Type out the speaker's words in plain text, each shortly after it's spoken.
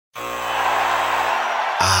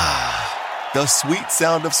The sweet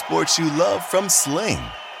sound of sports you love from Sling.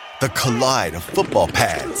 The collide of football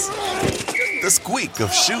pads. The squeak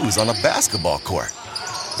of shoes on a basketball court.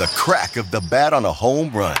 The crack of the bat on a home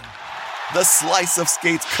run. The slice of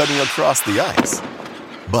skates cutting across the ice.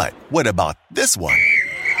 But what about this one?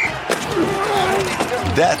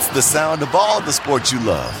 That's the sound of all the sports you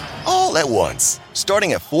love, all at once.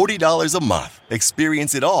 Starting at $40 a month.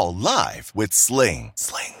 Experience it all live with Sling.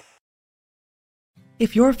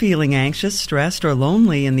 If you're feeling anxious, stressed, or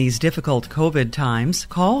lonely in these difficult COVID times,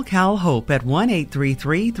 call Cal Hope at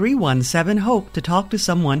 1-833-317-HOPE to talk to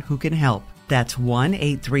someone who can help. That's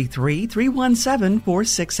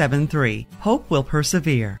 1-833-317-4673. Hope will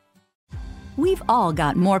persevere. We've all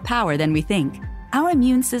got more power than we think. Our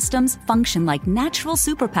immune systems function like natural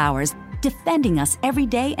superpowers, defending us every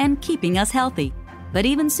day and keeping us healthy. But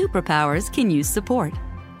even superpowers can use support.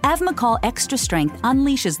 Avmacol Extra Strength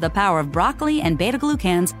unleashes the power of broccoli and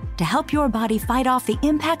beta-glucans to help your body fight off the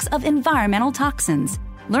impacts of environmental toxins.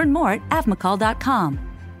 Learn more at avmacol.com.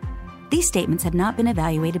 These statements have not been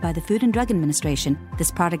evaluated by the Food and Drug Administration. This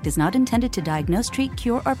product is not intended to diagnose, treat,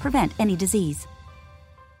 cure, or prevent any disease.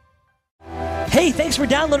 Hey, thanks for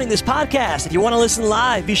downloading this podcast. If you want to listen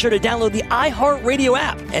live, be sure to download the iHeartRadio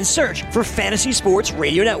app and search for Fantasy Sports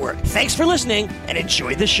Radio Network. Thanks for listening and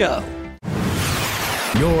enjoy the show.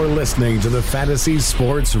 You're listening to the Fantasy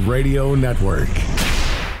Sports Radio Network.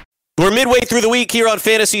 We're midway through the week here on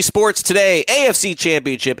Fantasy Sports Today. AFC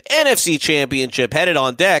Championship, NFC Championship headed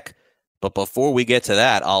on deck. But before we get to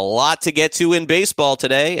that, a lot to get to in baseball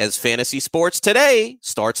today as Fantasy Sports Today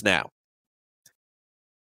starts now.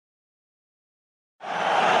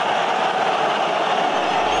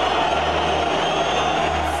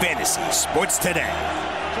 Fantasy Sports Today.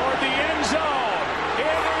 Toward the end zone. It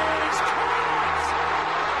is caught.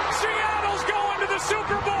 Seattle's going to the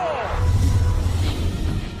Super Bowl.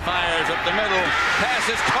 Fires up the middle. Pass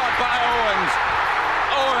is caught by Owens.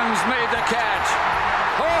 Owens made the catch.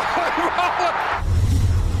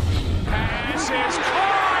 Pass is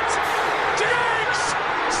caught. Diggs.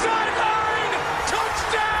 Sideline.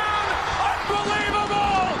 Touchdown.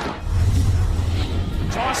 Unbelievable.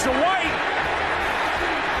 Toss to White.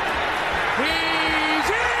 He's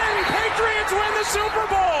in! Patriots win the Super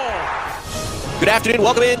Bowl! Good afternoon.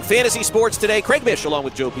 Welcome in Fantasy Sports Today. Craig Mish along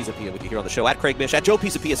with Joe Pisapia with you here on the show at Craig Mish at Joe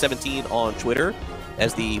Pisapia 17 on Twitter.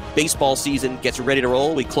 As the baseball season gets ready to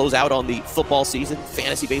roll, we close out on the football season.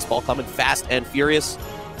 Fantasy baseball coming fast and furious.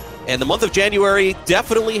 And the month of January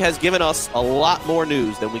definitely has given us a lot more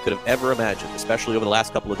news than we could have ever imagined, especially over the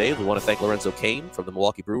last couple of days. We want to thank Lorenzo Cain from the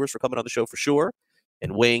Milwaukee Brewers for coming on the show for sure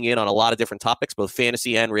and weighing in on a lot of different topics, both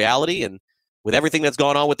fantasy and reality. And with everything that's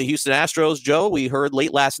gone on with the Houston Astros, Joe, we heard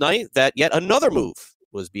late last night that yet another move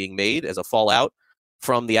was being made as a fallout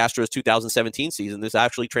from the Astros 2017 season. This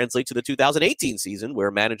actually translates to the 2018 season, where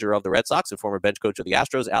manager of the Red Sox and former bench coach of the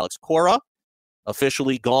Astros, Alex Cora,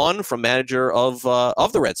 officially gone from manager of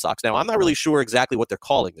the Red Sox. Now, I'm not really sure exactly what they're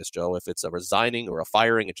calling this, Joe, if it's a resigning or a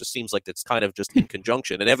firing. It just seems like it's kind of just in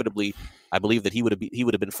conjunction. Inevitably, I believe that he would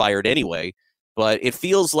have been fired anyway. But it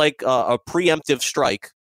feels like a preemptive strike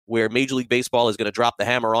where Major League Baseball is going to drop the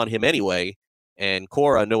hammer on him anyway. And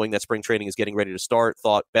Cora, knowing that spring training is getting ready to start,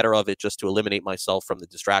 thought better of it just to eliminate myself from the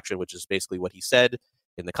distraction, which is basically what he said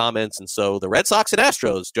in the comments. And so the Red Sox and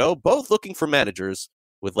Astros, Joe, both looking for managers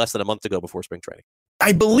with less than a month to go before spring training.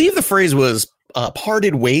 I believe the phrase was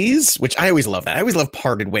parted ways, which I always love that. I always love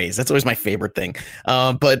parted ways. That's always my favorite thing.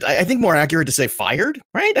 But I think more accurate to say fired,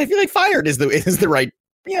 right? I feel like fired is the right.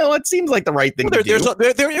 It seems like the right thing to do.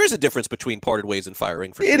 There is a difference between parted ways and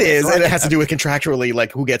firing. For it is, and it has to do with contractually,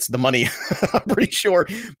 like who gets the money. I'm pretty sure.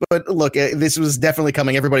 But look, this was definitely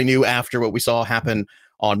coming. Everybody knew after what we saw happen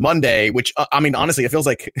on Monday, which, I mean, honestly, it feels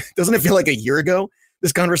like, doesn't it feel like a year ago?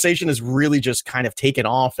 This conversation has really just kind of taken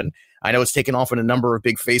off. And I know it's taken off in a number of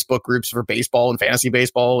big Facebook groups for baseball and fantasy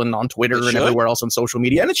baseball and on Twitter and everywhere else on social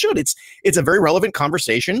media. And it should. It's a very relevant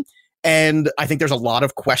conversation. And I think there's a lot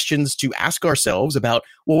of questions to ask ourselves about,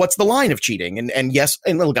 well, what's the line of cheating? And yes,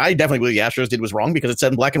 and look, I definitely believe the Astros did was wrong because it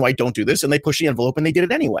said in black and white, don't do this. And they pushed the envelope and they did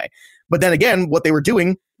it anyway. But then again, what they were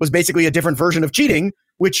doing was basically a different version of cheating,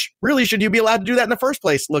 which really should you be allowed to do that in the first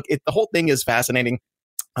place? Look, the whole thing is fascinating.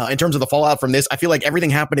 In terms of the fallout from this, I feel like everything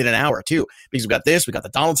happened in an hour too, because we got this, we got the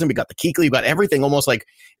Donaldson, we got the Kuechly, we got everything almost like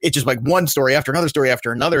it's just like one story after another story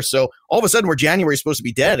after another. So all of a sudden, where January is supposed to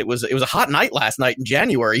be dead, it was a hot night last night in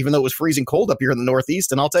January, even though it was freezing cold up here in the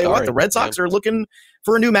Northeast. And I'll tell you what, the Red Sox are looking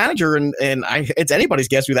for a new manager, and it's anybody's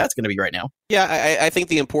guess who that's going to be right now. Yeah, I think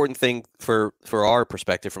the important thing for our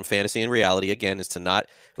perspective from fantasy and reality again is to not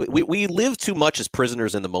we live too much as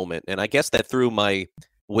prisoners in the moment, and I guess that through my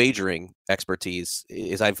wagering expertise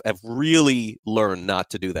is I've really learned not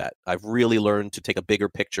to do that. I've really learned to take a bigger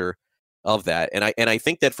picture of that. And I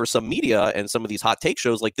think that for some media and some of these hot take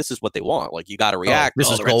shows, like, this is what they want. Like, you got to react.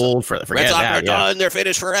 This is gold for the Red Sox are done. They're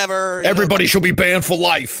finished forever. Everybody should be banned for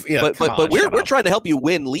life. Yeah, but we're trying to help you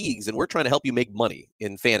win leagues, and we're trying to help you make money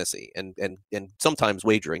in fantasy and sometimes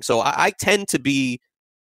wagering. So I tend to be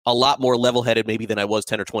a lot more level-headed maybe than I was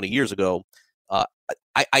 10 or 20 years ago.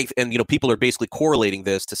 People are basically correlating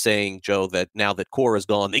this to saying, Joe, that now that Cora is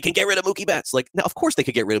gone, they can get rid of Mookie Betts. Like, now, of course they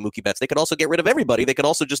could get rid of Mookie Betts. They could also get rid of everybody. They could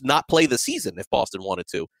also just not play the season if Boston wanted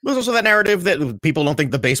to. There's also that narrative that people don't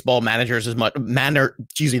think the baseball managers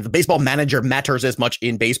the baseball manager matters as much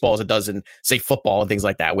in baseball as it does in, say, football and things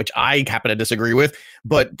like that, which I happen to disagree with.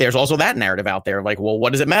 But there's also that narrative out there, like, well,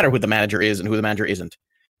 what does it matter who the manager is and who the manager isn't?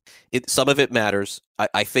 Some of it matters.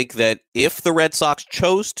 I think that if the Red Sox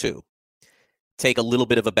chose to take a little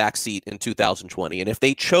bit of a backseat in 2020, and if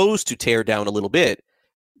they chose to tear down a little bit,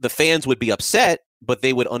 the fans would be upset, but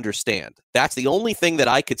they would understand. That's the only thing that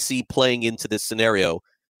I could see playing into this scenario.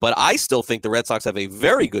 But I still think the Red Sox have a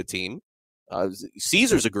very good team.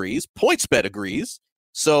 Caesars agrees. PointsBet agrees.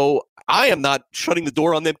 So I am not shutting the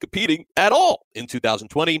door on them competing at all in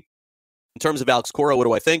 2020. In terms of Alex Cora, what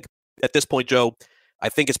do I think? At this point, Joe, I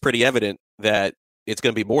think it's pretty evident that it's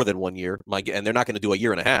going to be more than 1 year, and they're not going to do a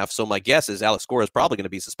year and a half. So my guess is Alex Cora is probably going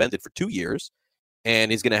to be suspended for 2 years,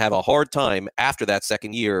 and he's going to have a hard time after that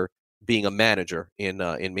second year being a manager in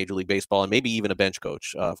Major League Baseball, and maybe even a bench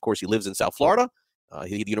coach. Of course, he lives in South Florida.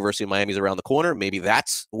 The University of Miami is around the corner. Maybe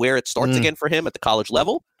that's where it starts again for him at the college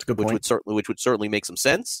level, which would certainly make some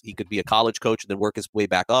sense. He could be a college coach and then work his way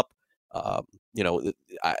back up. A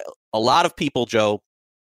lot of people, Joe,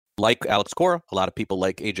 like Alex Cora, a lot of people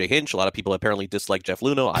like AJ Hinch, a lot of people apparently dislike Jeff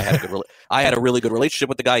Luhnow. I had a really good relationship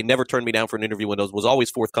with the guy. He never turned me down for an interview window, was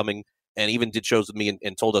always forthcoming, and even did shows with me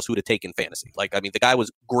and told us who to take in fantasy. The guy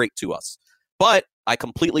was great to us. But I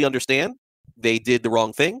completely understand they did the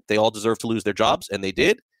wrong thing. They all deserve to lose their jobs, and they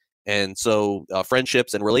did. And so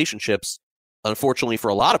friendships and relationships, unfortunately for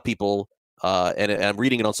a lot of people, and I'm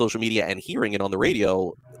reading it on social media and hearing it on the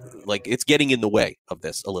radio, like, it's getting in the way of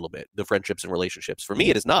this a little bit, the friendships and relationships. For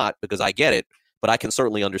me, it is not, because I get it, but I can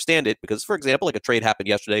certainly understand it because, for example, like a trade happened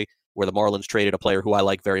yesterday where the Marlins traded a player who I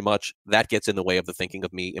like very much. That gets in the way of the thinking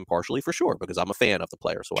of me impartially, for sure, because I'm a fan of the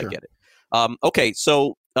player, so sure. I get it. Okay,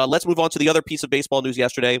 so let's move on to the other piece of baseball news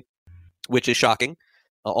yesterday, which is shocking,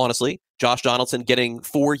 honestly. Josh Donaldson getting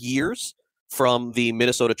 4 years from the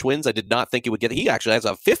Minnesota Twins. I did not think he would get it. He actually has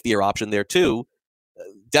a 5th-year option there, too.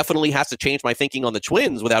 Definitely has to change my thinking on the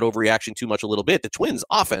Twins without overreacting too much a little bit. The Twins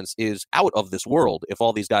offense is out of this world if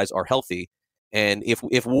all these guys are healthy. And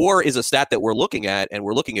if WAR is a stat that we're looking at, and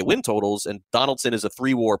we're looking at win totals, and Donaldson is a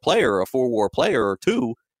 3-WAR player, a 4-WAR player, or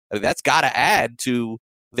 2, that's got to add to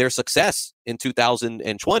their success in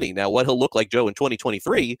 2020. Now, what he'll look like, Joe, in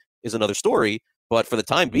 2023 is another story. But for the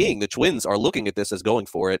time being, the Twins are looking at this as going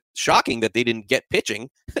for it. Shocking that they didn't get pitching,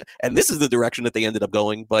 and this is the direction that they ended up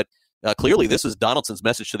going. But clearly, this is Donaldson's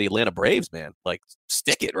message to the Atlanta Braves, man. Like,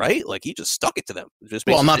 stick it, right? Like, he just stuck it to them.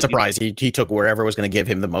 Well, I'm not surprised. He took wherever was going to give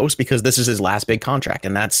him the most, because this is his last big contract,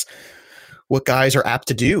 and that's what guys are apt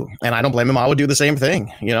to do. And I don't blame him. I would do the same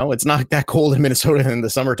thing. It's not that cold in Minnesota in the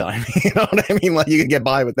summertime. You know what I mean? Like, you can get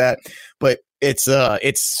by with that. But it's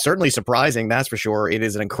certainly surprising, that's for sure. It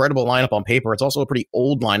is an incredible lineup on paper. It's also a pretty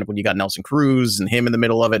old lineup when you got Nelson Cruz and him in the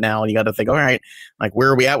middle of it now, and you got to think, all right, like, where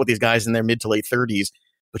are we at with these guys in their mid to late 30s?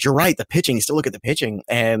 But you're right, the pitching, you still look at the pitching,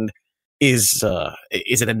 and is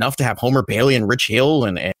it enough to have Homer Bailey and Rich Hill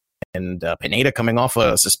and Pineda coming off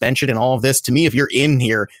a suspension and all of this? To me, if you're in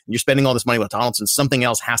here and you're spending all this money with Donaldson, something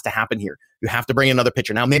else has to happen here. You have to bring in another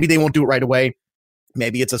pitcher. Now, maybe they won't do it right away.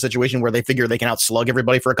 Maybe it's a situation where they figure they can outslug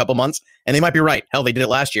everybody for a couple months, and they might be right. Hell, they did it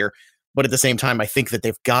last year. But at the same time, I think that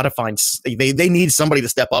they've got to find they need somebody to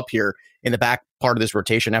step up here in the back part of this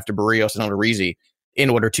rotation after Barrios and Odorizzi, in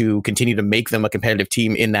order to continue to make them a competitive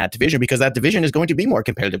team in that division, because that division is going to be more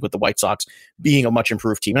competitive with the White Sox being a much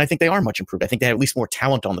improved team. And I think they are much improved. I think they have at least more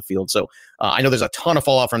talent on the field. So I know there's a ton of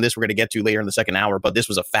fallout from this we're going to get to later in the second hour, but this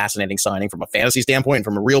was a fascinating signing from a fantasy standpoint and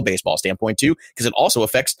from a real baseball standpoint too, because it also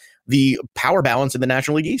affects the power balance in the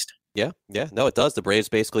National League East. Yeah. No, it does. The Braves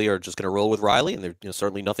basically are just going to roll with Riley, and there's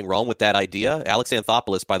certainly nothing wrong with that idea. Alex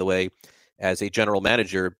Anthopoulos, by the way, as a general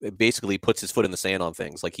manager, basically puts his foot in the sand on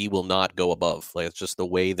things. Like, he will not go above. Like, it's just the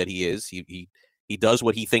way that he is. He does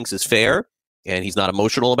what he thinks is fair, and he's not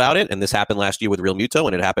emotional about it. And this happened last year with Real Muto,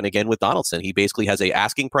 and it happened again with Donaldson. He basically has a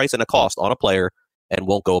asking price and a cost on a player and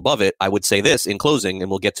won't go above it. I would say this in closing, and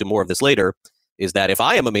we'll get to more of this later, is that if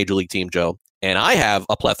I am a major league team, Joe, and I have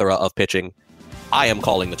a plethora of pitching, I am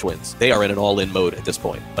calling the Twins. They are in an all-in mode at this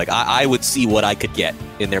point. Like, I would see what I could get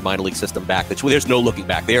in their minor league system back. There's no looking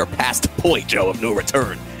back. They are past the point, Joe, of no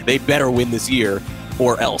return. They better win this year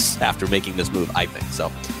or else after making this move, I think.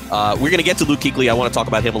 So we're going to get to Luke Kuechly. I want to talk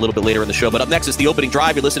about him a little bit later in the show. But up next is the opening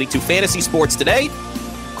drive. You're listening to Fantasy Sports Today.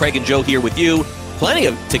 Craig and Joe here with you.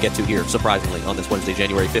 Plenty to get to here, surprisingly, on this Wednesday,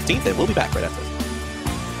 January 15th. And we'll be back right after this.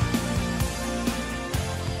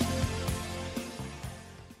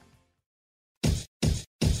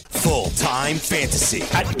 Full-time fantasy.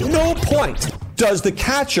 At no point does the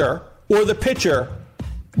catcher or the pitcher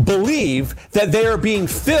believe that they are being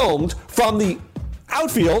filmed from the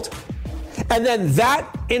outfield, and then that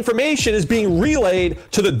information is being relayed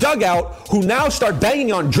to the dugout, who now start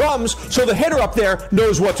banging on drums so the hitter up there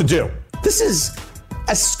knows what to do. This is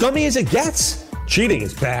as scummy as it gets. Cheating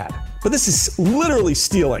is bad, but this is literally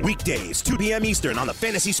stealing. Weekdays, 2 p.m. Eastern on the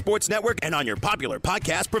Fantasy Sports Network and on your popular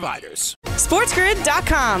podcast providers.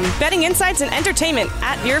 SportsGrid.com. Betting insights and entertainment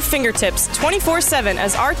at your fingertips 24/7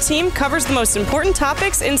 as our team covers the most important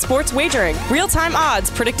topics in sports wagering. Real-time odds,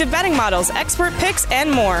 predictive betting models, expert picks,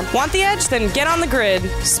 and more. Want the edge? Then get on the grid.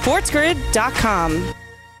 SportsGrid.com.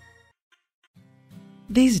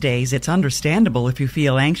 These days, it's understandable if you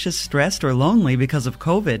feel anxious, stressed, or lonely because of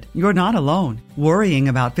COVID. You're not alone. Worrying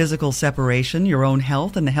about physical separation, your own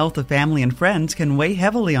health, and the health of family and friends can weigh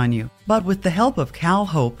heavily on you. But with the help of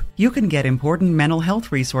CalHope, you can get important mental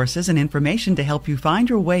health resources and information to help you find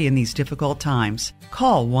your way in these difficult times.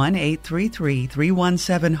 Call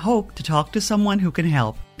 1-833-317-HOPE to talk to someone who can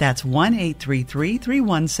help. That's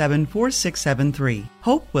 1-833-317-4673.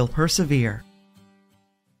 Hope will persevere.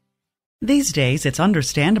 These days, it's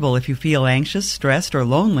understandable if you feel anxious, stressed, or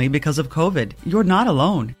lonely because of COVID. You're not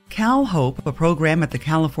alone. CalHope, a program at the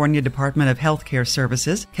California Department of Healthcare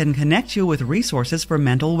Services, can connect you with resources for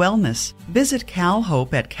mental wellness. Visit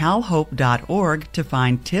CalHope at calhope.org to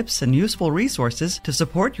find tips and useful resources to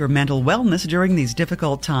support your mental wellness during these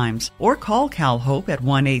difficult times. Or call CalHope at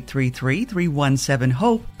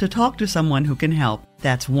 1-833-317-HOPE to talk to someone who can help.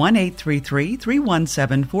 That's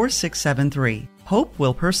 1-833-317-4673. Hope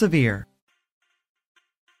will persevere.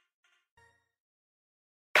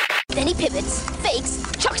 Then he pivots, fakes,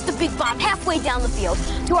 chucks the big bomb halfway down the field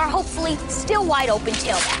to our hopefully still wide open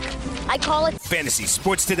tailback. I call it Fantasy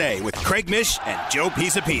Sports Today with Craig Mish and Joe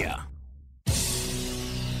Pisapia.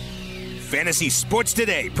 Fantasy Sports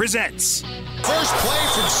Today presents first play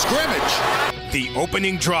from scrimmage. The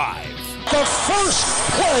opening drive. The first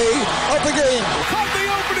play of the game. Caught the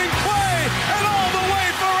opening play and all the way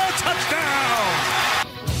for a touchdown.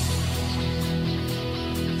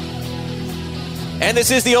 And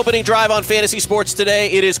this is the opening drive on Fantasy Sports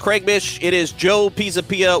Today. It is Craig Mish. It is Joe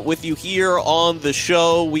Pisapia with you here on the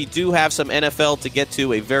show. We do have some NFL to get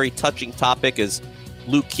to, a very touching topic as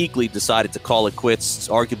Luke Kuechly decided to call it quits,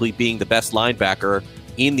 arguably being the best linebacker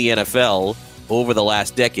in the NFL over the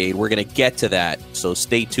last decade. We're going to get to that, so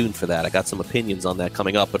stay tuned for that. I got some opinions on that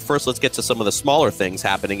coming up. But first, let's get to some of the smaller things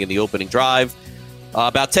happening in the opening drive.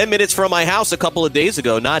 About 10 minutes from my house a couple of days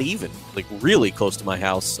ago, not even, like really close to my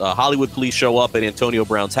house, Hollywood police show up at Antonio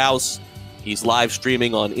Brown's house. He's live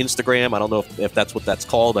streaming on Instagram. I don't know if that's what that's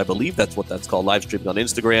called. I believe that's what that's called, live streaming on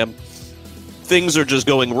Instagram. Things are just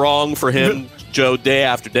going wrong for him. Joe, day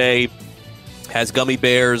after day, has gummy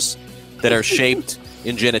bears that are shaped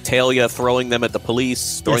in genitalia, throwing them at the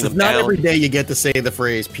police, throwing them not down. Every day you get to say the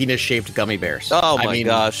phrase penis-shaped gummy bears. Oh, my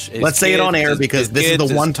gosh. Let's say it on air because this is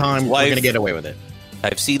the one time we're going to get away with it.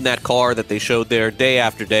 I've seen that car that they showed there day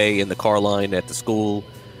after day in the car line at the school.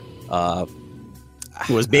 It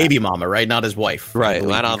was baby mama, right? Not his wife. Right.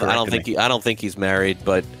 I don't think he's married,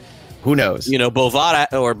 but who knows? You know, Bovada,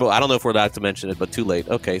 or I don't know if we're allowed to mention it, but too late.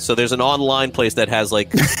 Okay, so there's an online place that has like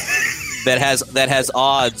that has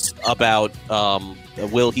odds about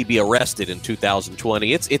will he be arrested in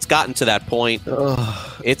 2020. It's gotten to that point.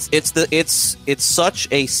 It's such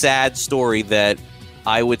a sad story that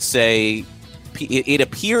I would say it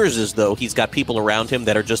appears as though he's got people around him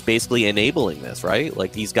that are just basically enabling this, right?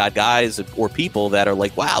 Like he's got guys or people that are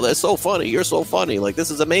like, wow, that's so funny. You're so funny. Like this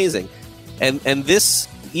is amazing. And this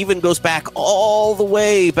even goes back all the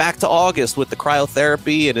way back to August with the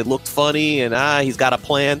cryotherapy, and it looked funny, and he's got a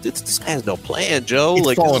plan. This guy has no plan, Joe.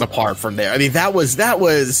 It's falling apart from there. I mean,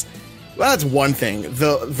 that's one thing.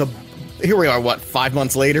 The here we are, 5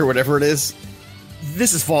 months later, whatever it is.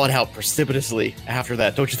 This is falling out precipitously after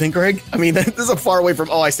that, don't you think, Greg? I mean, this is a far away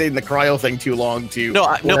from I stayed in the cryo thing too long to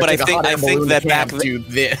but I think that back to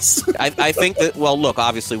this. I think that look,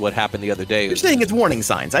 obviously what happened the other day. You're saying it's warning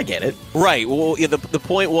signs. I get it. Right. Well, yeah, the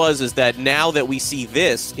point is that now that we see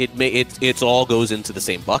this, it all goes into the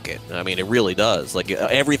same bucket. I mean, it really does. Like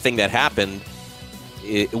everything that happened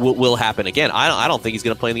it will happen again. I don't think he's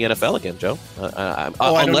going to play in the NFL again, Joe. I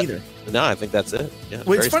don't either. No, I think that's it. Yeah,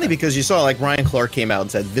 well, it's funny because you saw like Ryan Clark came out and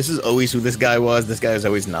said, this is always who this guy was. This guy was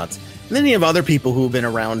always nuts. And then you have other people who have been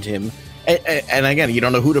around him. And again, you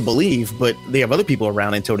don't know who to believe, but they have other people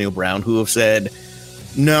around Antonio Brown who have said,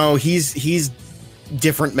 no, he's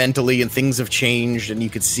different mentally and things have changed. And you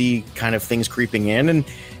could see kind of things creeping in. And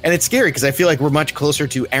it's scary because I feel like we're much closer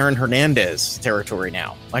to Aaron Hernandez territory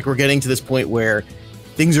now. Like we're getting to this point where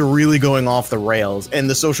things are really going off the rails and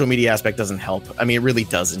the social media aspect doesn't help. I mean, it really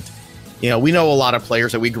doesn't. You know, we know a lot of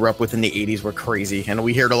players that we grew up with in the 80s were crazy, and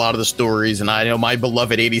we heard a lot of the stories, and I know my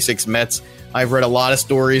beloved 86 Mets, I've read a lot of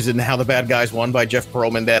stories and how the bad guys won by Jeff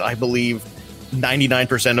Pearlman that I believe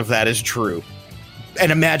 99% of that is true.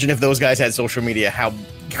 And imagine if those guys had social media, how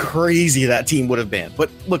crazy that team would have been.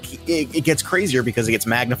 But look, it gets crazier because it gets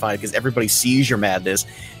magnified because everybody sees your madness.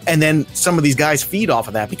 And then some of these guys feed off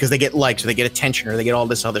of that because they get likes or they get attention or they get all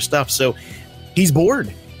this other stuff. So he's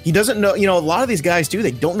bored. He doesn't know, a lot of these guys do. They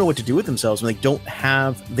don't know what to do with themselves when they don't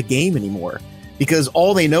have the game anymore because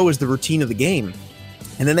all they know is the routine of the game.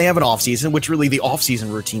 And then they have an off season, which really the off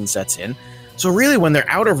season routine sets in. So really when they're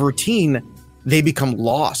out of routine, they become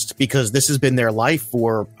lost because this has been their life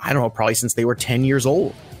for, I don't know, probably since they were 10 years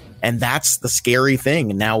old. And that's the scary thing.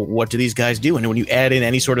 And now what do these guys do? And when you add in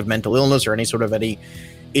any sort of mental illness or any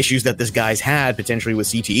issues that this guy's had potentially with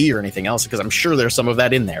CTE or anything else, because I'm sure there's some of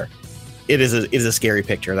that in there. It is a scary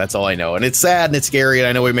picture. That's all I know. And it's sad and it's scary. And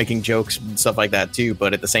I know we're making jokes and stuff like that too.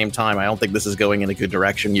 But at the same time, I don't think this is going in a good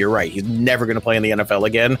direction. You're right. He's never going to play in the NFL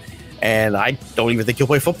again. And I don't even think he'll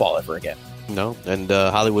play football ever again. No. And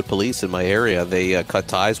Hollywood Police in my area, they cut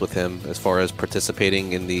ties with him as far as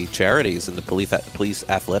participating in the charities and the police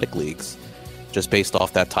athletic leagues, just based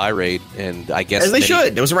off that tirade. And I guess as they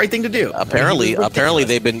should. It was the right thing to do. Apparently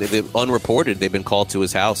they've been unreported. They've been called to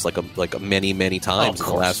his house like many times in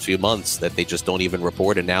the last few months that they just don't even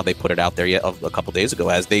report. And now they put it out there a couple days ago,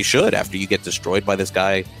 as they should, after you get destroyed by this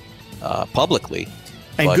guy publicly.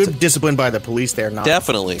 And good discipline by the police there, not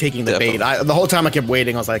taking the bait. The whole time I kept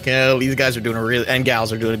waiting. I was like, these guys are doing and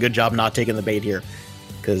gals are doing a good job not taking the bait here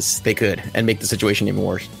because they could and make the situation even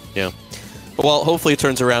worse. Yeah. Well, hopefully it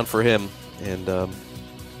turns around for him. And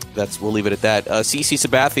we'll leave it at that. CC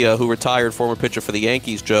Sabathia, who retired, former pitcher for the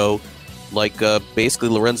Yankees, Joe, like basically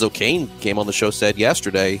Lorenzo Cain came on the show, said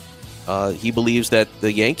yesterday, he believes that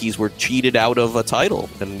the Yankees were cheated out of a title.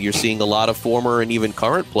 And you're seeing a lot of former and even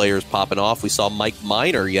current players popping off. We saw Mike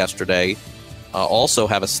Minor yesterday also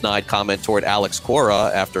have a snide comment toward Alex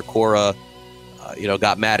Cora after Cora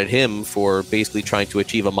got mad at him for basically trying to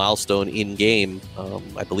achieve a milestone in game.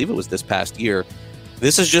 I believe it was this past year.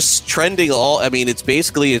 This is just trending it's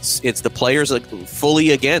basically it's the players fully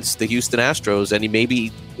against the Houston Astros, and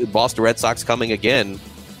maybe Boston Red Sox coming again.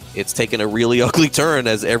 It's taken a really ugly turn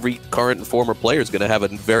as every current and former player is going to have a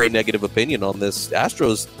very negative opinion on this.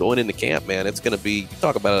 Astros going into camp, man, it's going to be,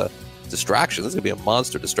 talk about a distraction. This is going to be a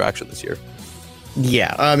monster distraction this year.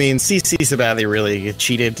 Yeah, I mean, CC Sabathia really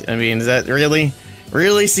cheated. I mean, is that really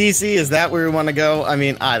CC? Is that where we want to go? I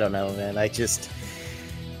mean, I don't know, man. I just...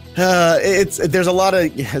 there's a lot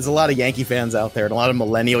of Yankee fans out there and a lot of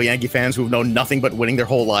millennial Yankee fans who've known nothing but winning their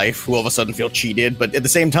whole life who all of a sudden feel cheated. But at the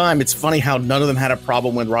same time, it's funny how none of them had a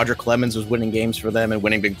problem when Roger Clemens was winning games for them and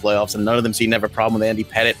winning big playoffs, and none of them seemed to have a problem with Andy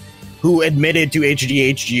Pettitte, who admitted to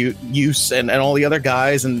HGH use and all the other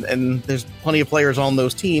guys. And there's plenty of players on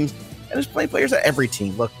those teams, and there's plenty of players at every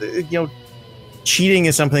team. Look, cheating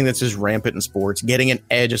is something that's just rampant in sports. Getting an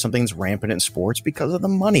edge is something that's rampant in sports because of the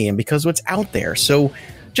money and because of what's out there. So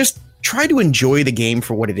just try to enjoy the game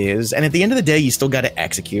for what it is. And at the end of the day, you still got to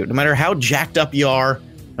execute. No matter how jacked up you are,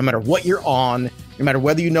 no matter what you're on, no matter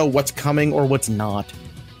whether you know what's coming or what's not,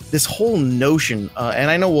 this whole notion, and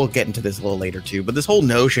I know we'll get into this a little later too, but this whole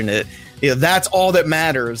notion that that's all that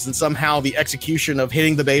matters, and somehow the execution of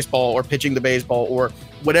hitting the baseball or pitching the baseball or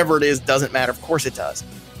whatever it is doesn't matter. Of course it does.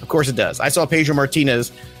 Of course it does. I saw Pedro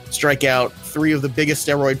Martinez strike out 3 of the biggest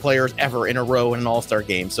steroid players ever in a row in an all-star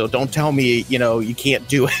game. So don't tell me, you can't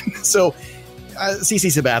do it. So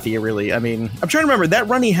CC Sabathia, really, I mean, I'm trying to remember that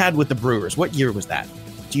run he had with the Brewers. What year was that?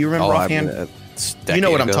 Do you remember offhand? You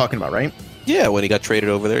know what I'm talking about, right? Yeah, when he got traded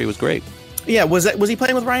over there, he was great. Yeah, was he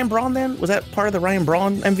playing with Ryan Braun then? Was that part of the Ryan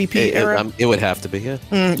Braun MVP era? It would have to be,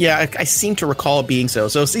 yeah. Yeah, I seem to recall it being so.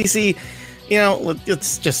 So CC,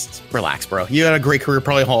 let's just relax, bro. You had a great career,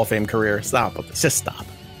 probably a Hall of Fame career. Stop with this. Just stop.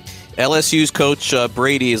 LSU's coach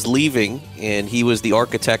Brady is leaving, and he was the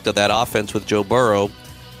architect of that offense with Joe Burrow.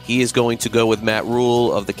 He is going to go with Matt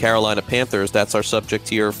Rule of the Carolina Panthers. That's our subject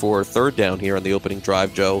here for third down here on the opening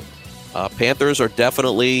drive, Joe. Panthers are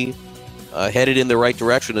definitely headed in the right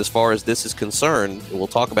direction as far as this is concerned. We'll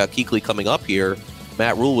talk about Kuechly coming up here.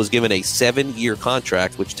 Matt Rhule was given a 7-year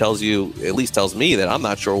contract, which tells you, at least tells me, that I'm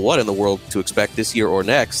not sure what in the world to expect this year or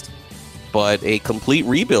next. But a complete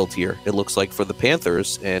rebuild here, it looks like, for the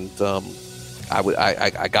Panthers. And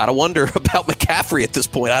I got to wonder about McCaffrey at this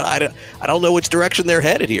point. I don't know which direction they're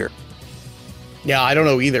headed here. Yeah, I don't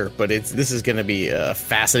know either, but this is going to be a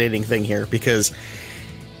fascinating thing here because,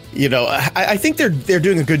 you know, I think they're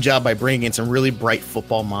doing a good job by bringing in some really bright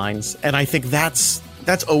football minds, and I think that's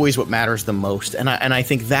always what matters the most. And I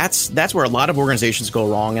think that's where a lot of organizations go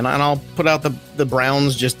wrong. And I'll put out the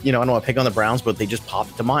Browns. Just, you know, I don't want to pick on the Browns, but they just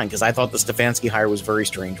popped to mind because I thought the Stefanski hire was a very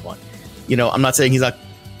strange one. You know, I'm not saying he's not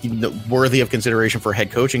worthy of consideration for a head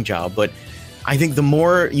coaching job, but I think the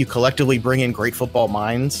more you collectively bring in great football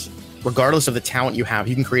minds, regardless of the talent you have,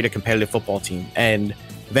 you can create a competitive football team. And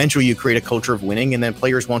eventually you create a culture of winning, and then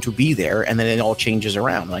players want to be there, and then it all changes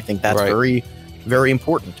around. And I think that's very, very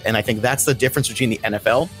important. And I think that's the difference between the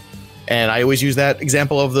NFL. And I always use that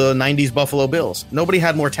example of the 90s Buffalo Bills. Nobody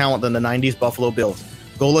had more talent than the 90s Buffalo Bills.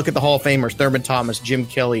 Go look at the Hall of Famers, Thurman Thomas, Jim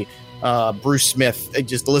Kelly, Bruce Smith.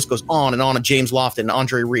 The list goes on, and James Lofton,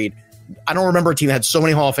 Andre Reed. I don't remember a team that had so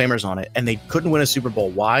many Hall of Famers on it, and they couldn't win a Super Bowl.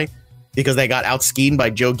 Why? Because they got out-schemed by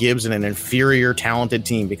Joe Gibbs and an inferior talented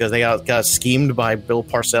team. Because they got schemed by Bill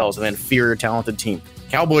Parcells, an inferior talented team.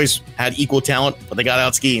 Cowboys had equal talent, but they got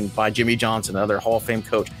out-schemed by Jimmy Johnson, another Hall of Fame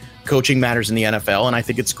coach. Coaching matters in the NFL, and I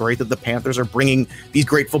think it's great that the Panthers are bringing these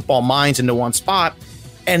great football minds into one spot,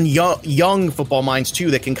 and young football minds,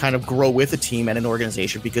 too, that can kind of grow with a team and an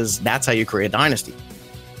organization, because that's how you create a dynasty.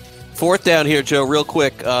 Fourth down here, Joe, real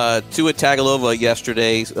quick. Tua Tagovailoa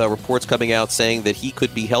yesterday, reports coming out saying that he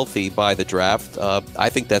could be healthy by the draft. I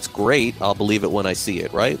think that's great. I'll believe it when I see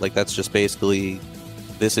it, right? Like, that's just basically,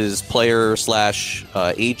 this is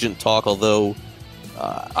player/agent talk, although,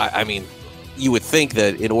 I mean, you would think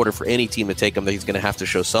that in order for any team to take him, that he's going to have to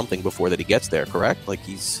show something before that he gets there, correct? Like,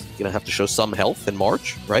 he's going to have to show some health in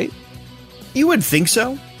March, right? You would think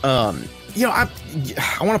so. You know, I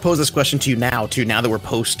want to pose this question to you now that we're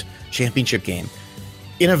post-championship game.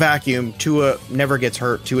 In a vacuum, Tua never gets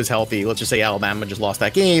hurt. Tua's healthy. Let's just say Alabama just lost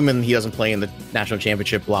that game and he doesn't play in the national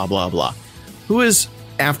championship, blah, blah, blah. Who is,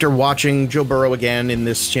 after watching Joe Burrow again in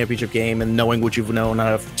this championship game and knowing what you've known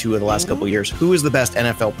out of Tua the last couple of years, who is the best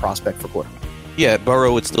NFL prospect for quarterback? Yeah,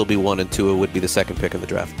 Burrow would still be one, and Tua would be the second pick in the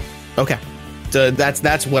draft. Okay. So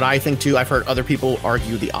that's what I think, too. I've heard other people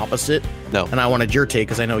argue the opposite. No. And I wanted your take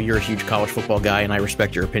because I know you're a huge college football guy, and I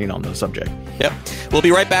respect your opinion on the subject. Yep. We'll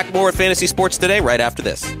be right back. More at Fantasy Sports Today right after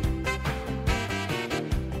this.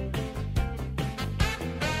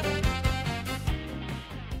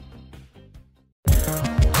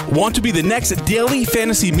 Want to be the next daily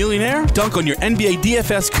fantasy millionaire? Dunk on your NBA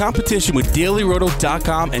DFS competition with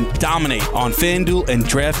DailyRoto.com and dominate on FanDuel and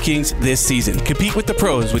DraftKings this season. Compete with the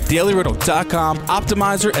pros with DailyRoto.com,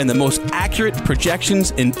 Optimizer, and the most accurate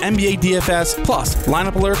projections in NBA DFS, plus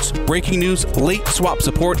lineup alerts, breaking news, late swap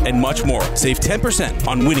support, and much more. Save 10%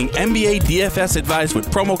 on winning NBA DFS advice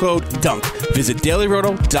with promo code DUNK. Visit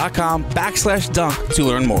DailyRoto.com/dunk to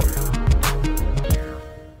learn more.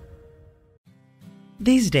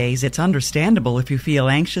 These days, it's understandable if you feel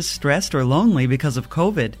anxious, stressed, or lonely because of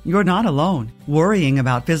COVID. You're not alone. Worrying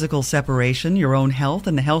about physical separation, your own health,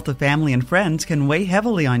 and the health of family and friends can weigh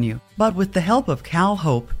heavily on you. But with the help of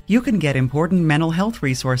CalHope, you can get important mental health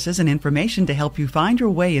resources and information to help you find your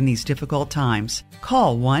way in these difficult times.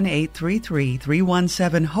 Call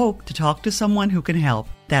 1-833-317-HOPE to talk to someone who can help.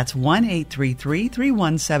 That's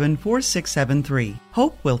 1-833-317-4673.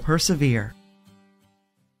 Hope will persevere.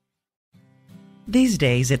 These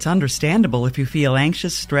days, it's understandable if you feel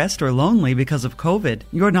anxious, stressed, or lonely because of COVID.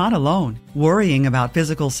 You're not alone. Worrying about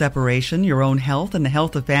physical separation, your own health, and the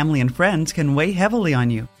health of family and friends can weigh heavily on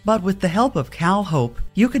you. But with the help of CalHope,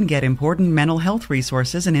 you can get important mental health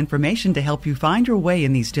resources and information to help you find your way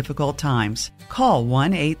in these difficult times. Call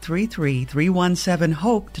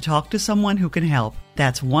 1-833-317-HOPE to talk to someone who can help.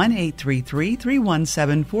 That's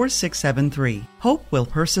 1-833-317-4673. Hope will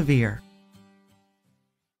persevere.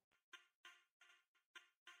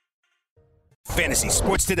 Fantasy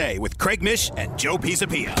Sports Today with Craig Mish and Joe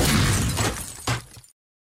Pisapia.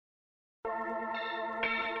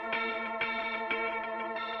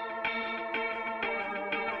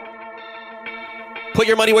 Put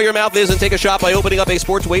your money where your mouth is and take a shot by opening up a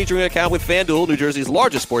sports wagering account with FanDuel, New Jersey's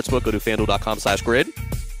largest sportsbook. Go to FanDuel.com/grid.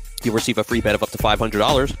 You'll receive a free bet of up to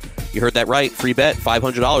 $500. You heard that right. Free bet,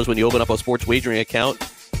 $500 when you open up a sports wagering account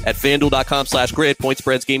at FanDuel.com/grid. Point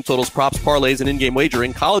spreads, game totals, props, parlays, and in-game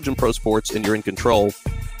wagering, college and pro sports, and you're in control.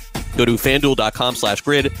 Go to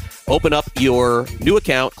FanDuel.com/grid, open up your new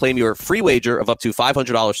account, claim your free wager of up to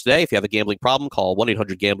 $500 today. If you have a gambling problem, call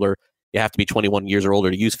 1-800-GAMBLER. You have to be 21 years or older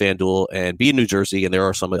to use FanDuel and be in New Jersey, and there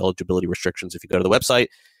are some eligibility restrictions if you go to the website.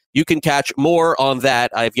 You can catch more on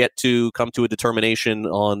that. I've yet to come to a determination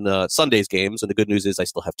on Sunday's games, and the good news is I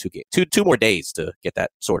still have two more days to get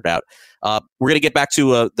that sorted out. We're going to get back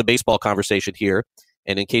to the baseball conversation here,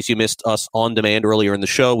 and in case you missed us on demand earlier in the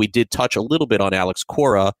show, we did touch a little bit on Alex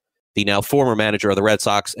Cora, the now former manager of the Red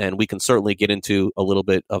Sox, and we can certainly get into a little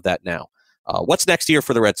bit of that now. What's next year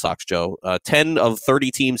for the Red Sox, Joe? 10 of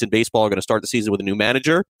 30 teams in baseball are going to start the season with a new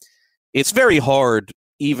manager. It's very hard,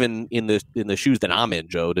 even in the shoes that I'm in,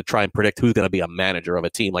 Joe, to try and predict who's going to be a manager of a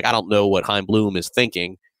team. Like, I don't know what Chaim Bloom is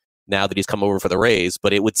thinking now that he's come over for the Rays,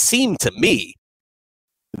 but it would seem to me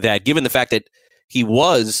that given the fact that he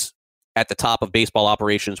was at the top of baseball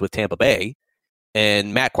operations with Tampa Bay,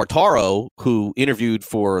 and Matt Quartaro, who interviewed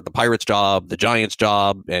for the Pirates job, the Giants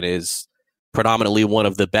job, and is predominantly one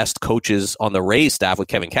of the best coaches on the Rays staff with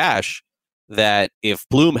Kevin Cash, that if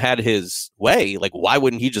Bloom had his way, like, why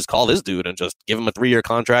wouldn't he just call this dude and just give him a 3-year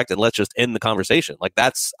contract and let's just end the conversation? Like,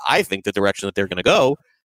 that's, I think, the direction that they're going to go.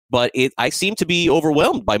 But I seem to be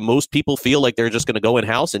overwhelmed by most people feel like they're just going to go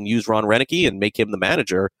in-house and use Ron Renneke and make him the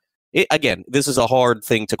manager. Again, this is a hard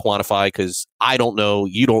thing to quantify because I don't know,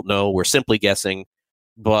 you don't know, we're simply guessing.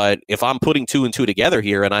 But if I'm putting 2 and 2 together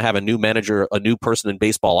here and I have a new manager, a new person in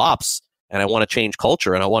baseball ops, and I want to change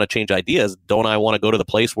culture and I want to change ideas, don't I want to go to the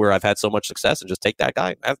place where I've had so much success and just take that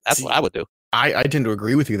guy? That's what I would do. I tend to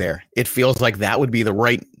agree with you there. It feels like that would be the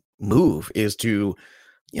right move, is to,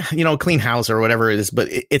 clean house or whatever it is, but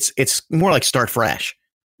it's more like start fresh.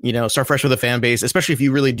 Start fresh with a fan base, especially if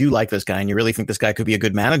you really do like this guy and you really think this guy could be a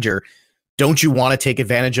good manager. Don't you want to take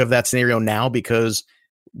advantage of that scenario now? Because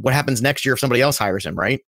what happens next year if somebody else hires him,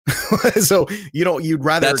 right? So you'd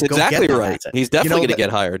rather. That's exactly right. He's definitely going to get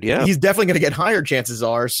hired. Yeah, he's definitely going to get hired. Chances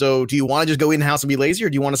are. So do you want to just go in house and be lazy, or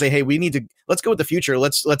do you want to say, hey, let's go with the future.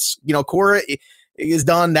 Let's Cora is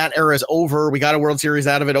done. That era is over. We got a World Series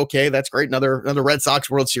out of it. Okay, that's great. Another Red Sox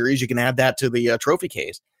World Series. You can add that to the trophy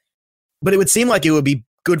case. But it would seem like it would be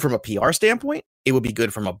good from a PR standpoint. It would be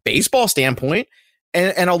good from a baseball standpoint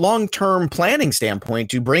and a long-term planning standpoint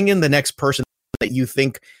to bring in the next person that you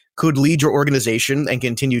think could lead your organization and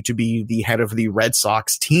continue to be the head of the Red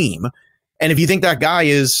Sox team. And if you think that guy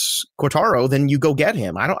is Quartaro, then you go get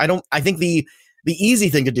him. I think the easy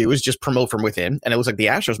thing to do is just promote from within. And it looks like the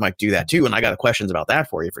Astros might do that too. And I got questions about that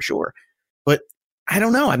for you for sure. But I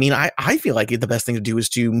don't know. I mean, I feel like the best thing to do is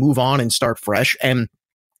to move on and start fresh. And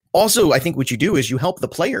also, I think what you do is you help the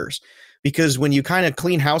players, because when you kind of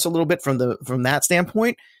clean house a little bit from that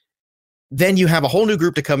standpoint, then you have a whole new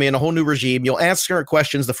group to come in, a whole new regime. You'll answer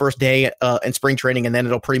questions the first day in spring training, and then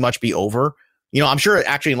it'll pretty much be over. I'm sure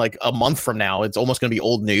actually in like a month from now, it's almost going to be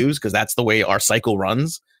old news because that's the way our cycle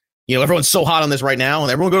runs. Everyone's so hot on this right now,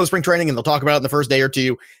 and everyone will go to spring training and they'll talk about it in the first day or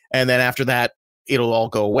two. And then after that, it'll all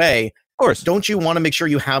go away. Of course. Don't you want to make sure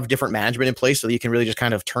you have different management in place so that you can really just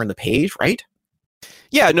kind of turn the page, right?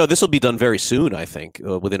 Yeah, no, this will be done very soon, I think,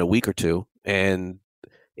 within a week or two. And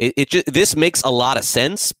this makes a lot of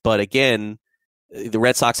sense. But again, the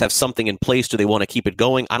Red Sox have something in place. Do they want to keep it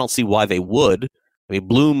going? I don't see why they would. I mean,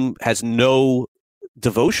 Bloom has no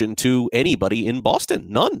devotion to anybody in Boston.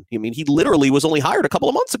 None. I mean, he literally was only hired a couple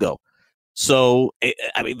of months ago. So,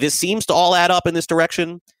 I mean, this seems to all add up in this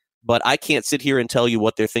direction. But I can't sit here and tell you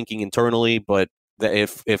what they're thinking internally. But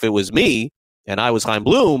if it was me and I was Chaim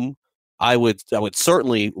Bloom, I would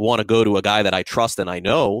certainly want to go to a guy that I trust and I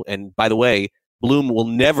know. And by the way, Bloom will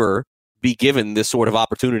never be given this sort of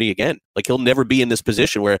opportunity again. Like, he'll never be in this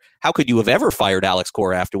position where, how could you have ever fired Alex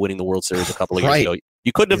Cora after winning the World Series a couple of years ago?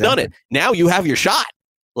 You couldn't have done it. Now you have your shot.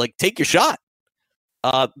 Like, take your shot.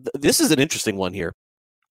 This is an interesting one here.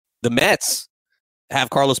 The Mets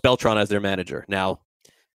have Carlos Beltran as their manager. Now,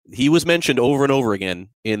 he was mentioned over and over again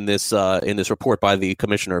in this report by the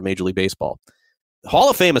commissioner of Major League Baseball.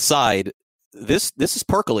 Hall of Fame aside, this is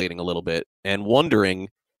percolating a little bit and wondering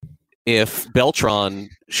if Beltran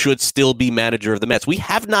should still be manager of the Mets. We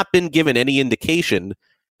have not been given any indication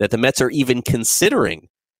that the Mets are even considering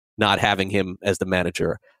not having him as the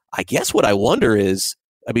manager. I guess what I wonder is,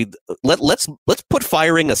 I mean, let's put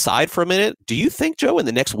firing aside for a minute. Do you think, Joe, in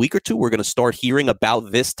the next week or two, we're going to start hearing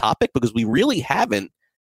about this topic? Because we really haven't.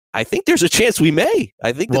 I think there's a chance we may.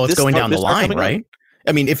 I think it's going down the line, right?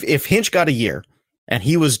 I mean, if Hinch got a year, and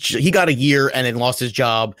he got a year and then lost his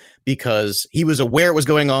job because he was aware it was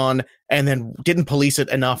going on and then didn't police it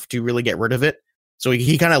enough to really get rid of it. So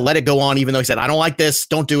he kind of let it go on, even though he said, I don't like this.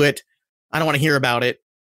 Don't do it. I don't want to hear about it.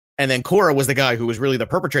 And then Cora was the guy who was really the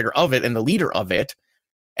perpetrator of it and the leader of it.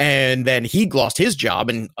 and then he lost his job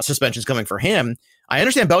and suspensions coming for him. I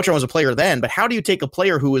understand Beltran was a player then, but how do you take a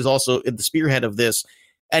player who is also at the spearhead of this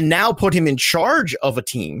and now put him in charge of a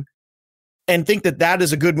team and think that that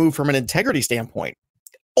is a good move from an integrity standpoint?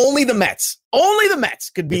 Only the Mets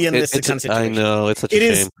could be in this kind of situation. I know, it's such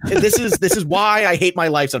a shame. This is why I hate my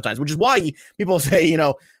life sometimes, which is why people say,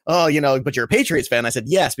 but you're a Patriots fan. I said,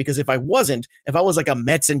 yes, because if I was like a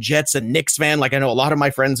Mets and Jets and Knicks fan, like I know a lot of my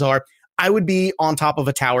friends are, I would be on top of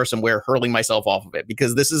a tower somewhere hurling myself off of it,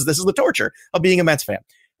 because this is the torture of being a Mets fan.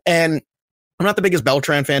 And I'm not the biggest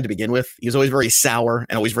Beltran fan to begin with. He was always very sour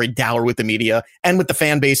and always very dour with the media and with the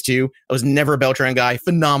fan base too. I was never a Beltran guy.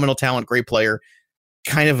 Phenomenal talent, great player,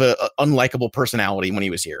 kind of a unlikable personality when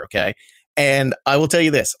he was here. Okay. And I will tell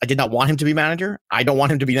you this, I did not want him to be manager. I don't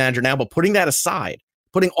want him to be manager now, but putting that aside,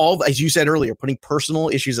 as you said earlier, putting personal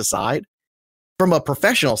issues aside, from a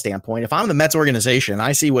professional standpoint, if I'm the Mets organization,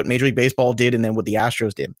 I see what Major League Baseball did and then what the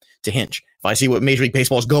Astros did to Hinch. If I see what Major League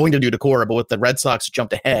Baseball is going to do to Cora, but what the Red Sox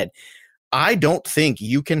jumped ahead, I don't think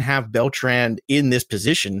you can have Beltran in this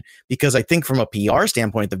position, because I think from a PR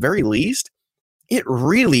standpoint, at the very least, it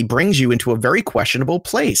really brings you into a very questionable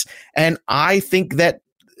place. And I think that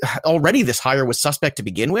already this hire was suspect to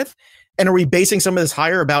begin with. And are we basing some of this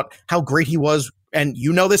hire about how great he was? And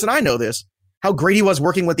you know this and I know this, how great he was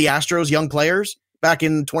working with the Astros young players back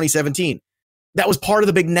in 2017. That was part of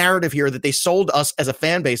the big narrative here that they sold us as a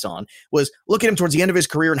fan base on, was look at him towards the end of his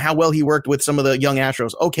career and how well he worked with some of the young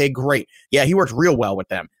Astros. Okay, great. Yeah, he worked real well with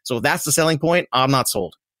them. So if that's the selling point, I'm not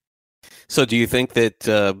sold. So do you think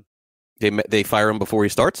that they fire him before he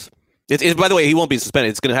starts? By the way, he won't be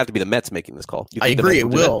suspended. It's going to have to be the Mets making this call. I agree, it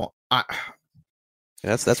will.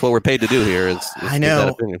 That's what we're paid to do here. I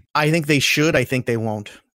know. I think they should. I think they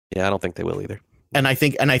won't. Yeah, I don't think they will either. And I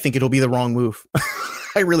think it'll be the wrong move.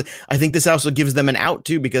 I think this also gives them an out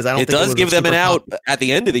too, because I don't think it does give them an out at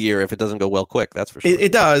the end of the year if it doesn't go well quick. That's for sure.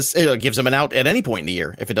 It does. It gives them an out at any point in the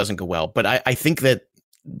year if it doesn't go well. But I think that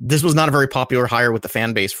this was not a very popular hire with the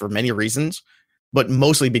fan base for many reasons, but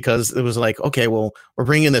mostly because it was like, okay, well, we're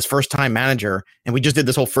bringing in this first time manager, and we just did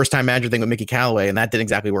this whole first time manager thing with Mickey Callaway, and that didn't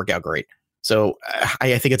exactly work out great. So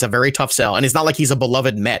I think it's a very tough sell. And it's not like he's a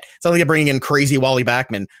beloved Met. It's not like they're bringing in crazy Wally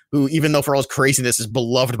Backman, who, even though for all his craziness, is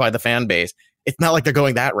beloved by the fan base. It's not like they're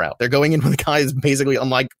going that route. They're going in with a guy who's basically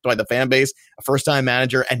unliked by the fan base, a first-time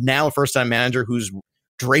manager, and now a first-time manager who's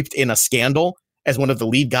draped in a scandal as one of the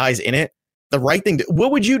lead guys in it. The right thing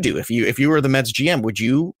what would you do if you were the Mets GM? Would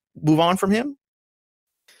you move on from him?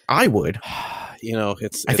 I would. I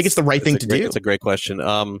think it's the right thing to do. It's a great question.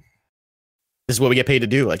 This is what we get paid to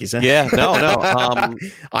do, like you said. Yeah, no.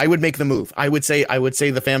 I would make the move. I would say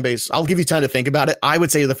the fan base, I'll give you time to think about it. I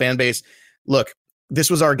would say to the fan base, look, this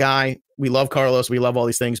was our guy. We love Carlos. We love all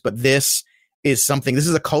these things, but this is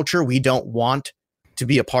a culture we don't want to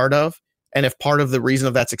be a part of. And if part of the reason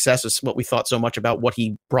of that success is what we thought so much about what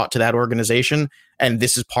he brought to that organization, and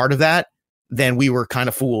this is part of that, then we were kind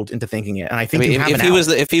of fooled into thinking it. And I think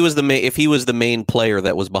if he was the main player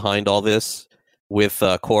that was behind all this with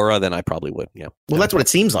Cora, then I probably would. Yeah. Well, that's what it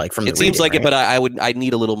seems like from the seems like right? it, but I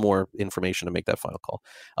need a little more information to make that final call.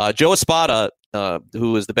 Joe Espada,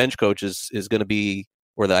 who is the bench coach, is going to be,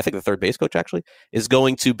 I think the third base coach actually, is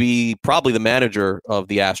going to be probably the manager of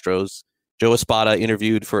the Astros. Joe Espada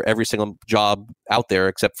interviewed for every single job out there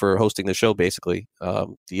except for hosting the show, basically.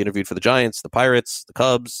 He interviewed for the Giants, the Pirates, the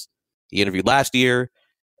Cubs. He interviewed last year.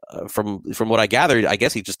 From what I gathered, I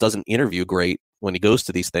guess he just doesn't interview great when he goes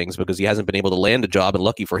to these things because he hasn't been able to land a job. And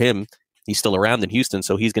lucky for him, he's still around in Houston,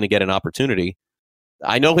 so he's going to get an opportunity.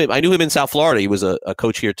 I know him. I knew him in South Florida. He was a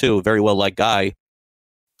coach here too, a very well-liked guy.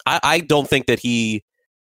 I don't think that he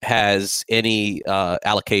has any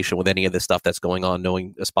allocation with any of this stuff that's going on,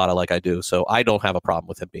 knowing Espada like I do. So I don't have a problem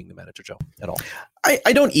with him being the manager, Joe, at all.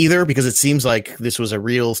 I don't either, because it seems like this was a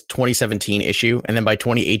real 2017 issue. And then by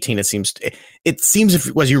 2018, it seems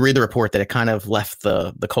as you read the report that it kind of left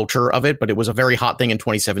the culture of it, but it was a very hot thing in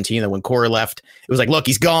 2017 that when Cora left, it was like, look,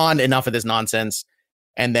 he's gone, enough of this nonsense.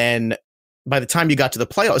 And then by the time you got to the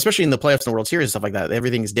playoffs, especially in the playoffs and the World Series and stuff like that,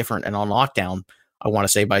 everything is different and on lockdown. I want to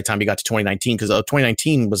say by the time you got to 2019, because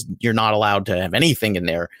 2019 was, you're not allowed to have anything in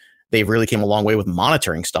there. They really came a long way with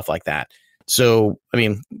monitoring stuff like that. So, I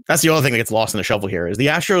mean, that's the other thing that gets lost in the shuffle here is the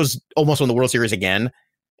Astros almost won the World Series again.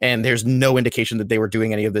 And there's no indication that they were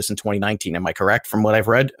doing any of this in 2019. Am I correct from what I've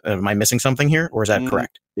read? Am I missing something here, or is that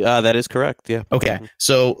correct? Yeah, that is correct. Yeah. Okay.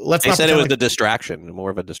 So let's not said it was a distraction,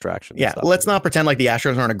 more of a distraction. Yeah. Let's not pretend like the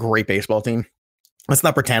Astros aren't a great baseball team. Let's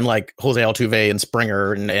not pretend like Jose Altuve and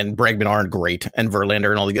Springer and Bregman aren't great, and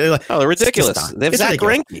Verlander and all the. Oh, they're ridiculous. They've Zach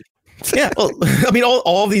Greinke. Yeah, well, I mean,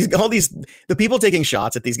 all these the people taking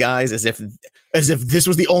shots at these guys as if as if this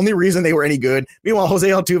was the only reason they were any good. Meanwhile, Jose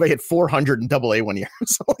Altuve hit 400 in Double-A one year.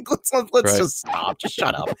 So like, let's right. Just stop. Just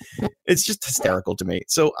shut up. It's just hysterical to me.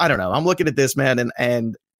 So I don't know. I'm looking at this, man,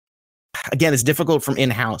 and again, it's difficult from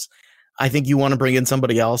in-house. I think you want to bring in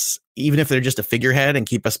somebody else, even if they're just a figurehead, and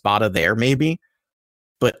keep Espada there, maybe.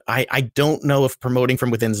 But I don't know if promoting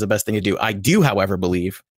from within is the best thing to do. I do, however,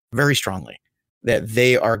 believe very strongly that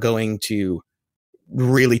they are going to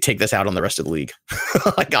really take this out on the rest of the league.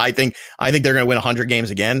 Like I think they're going to win 100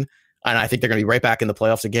 games again, and I think they're going to be right back in the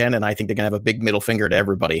playoffs again, and I think they're going to have a big middle finger to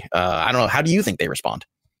everybody. I don't know. How do you think they respond?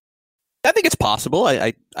 I think it's possible.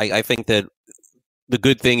 I think that the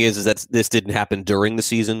good thing is that this didn't happen during the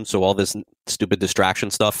season, so all this stupid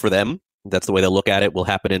distraction stuff for them, that's the way they look at it, will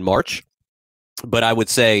happen in March. But I would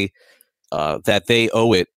say that they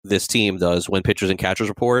owe it, this team does, when pitchers and catchers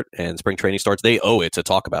report and spring training starts, they owe it to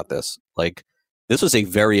talk about this. Like, this was a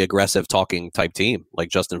very aggressive talking type team, like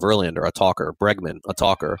Justin Verlander, a talker, Bregman, a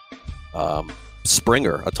talker,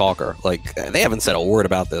 Springer, a talker. Like, they haven't said a word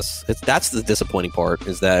about this. That's the disappointing part,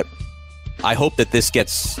 is that I hope that this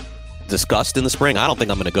gets discussed in the spring. I don't think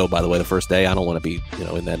I'm going to go, by the way, the first day. I don't want to be,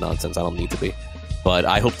 in that nonsense. I don't need to be. But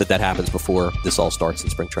I hope that happens before this all starts in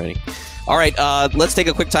spring training. All right, let's take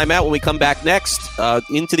a quick timeout. When we come back next,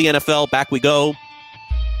 into the NFL, back we go.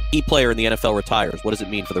 Key player in the NFL retires. What does it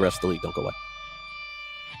mean for the rest of the league? Don't go away.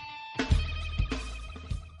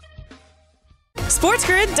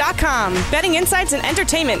 SportsGrid.com. Betting insights and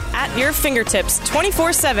entertainment at your fingertips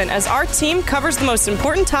 24/7 as our team covers the most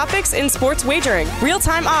important topics in sports wagering.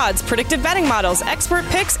 Real-time odds, predictive betting models, expert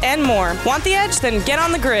picks, and more. Want the edge? Then get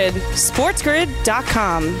on the grid.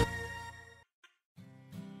 SportsGrid.com.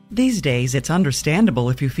 These days, it's understandable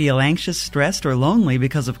if you feel anxious, stressed, or lonely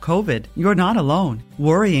because of COVID. You're not alone.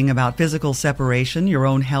 Worrying about physical separation, your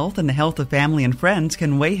own health, and the health of family and friends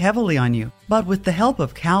can weigh heavily on you. But with the help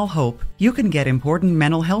of CalHope, you can get important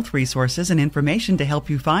mental health resources and information to help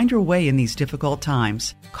you find your way in these difficult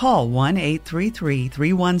times. Call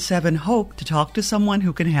 1-833-317-HOPE to talk to someone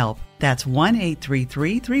who can help. That's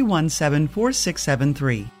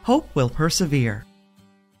 1-833-317-4673. Hope will persevere.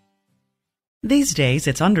 These days,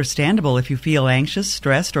 it's understandable if you feel anxious,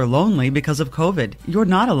 stressed, or lonely because of COVID. You're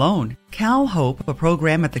not alone. CalHope, a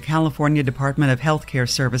program at the California Department of Healthcare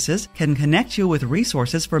Services, can connect you with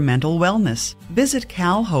resources for mental wellness. Visit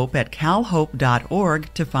CalHope at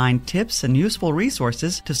calhope.org to find tips and useful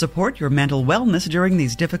resources to support your mental wellness during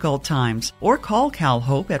these difficult times. Or call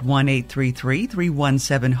CalHope at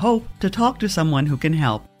 1-833-317-HOPE to talk to someone who can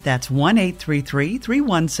help. That's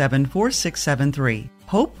 1-833-317-4673.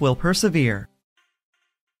 Hope will persevere.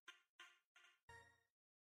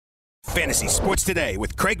 Fantasy Sports Today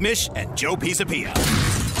with Craig Mish and Joe Pisapia.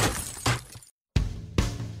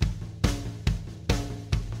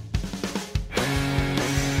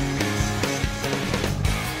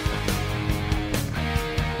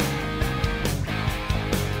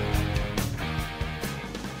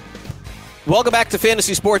 Welcome back to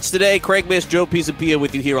Fantasy Sports Today. Craig Mish, Joe Pisapia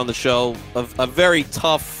with you here on the show. A very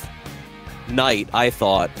tough night, I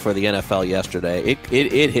thought, for the NFL yesterday.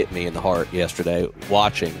 It hit me in the heart yesterday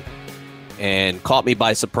watching, and caught me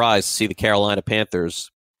by surprise to see the Carolina Panthers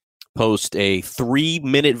post a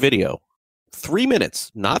 3-minute video. 3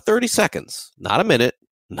 minutes, not 30 seconds, not a minute,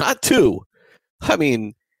 not two. I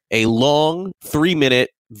mean, a long 3-minute,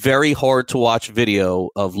 very hard to watch video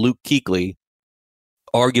of Luke Kuechly,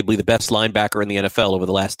 arguably the best linebacker in the NFL over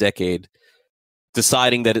the last decade,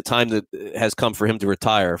 deciding that a time that has come for him to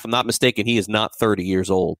retire. If I'm not mistaken, he is not 30 years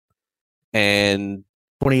old. And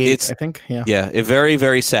 28, I think. Yeah. Yeah. Very,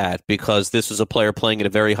 very sad, because this is a player playing at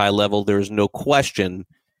a very high level. There is no question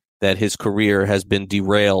that his career has been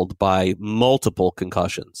derailed by multiple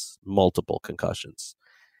concussions.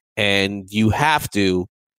 And you have to,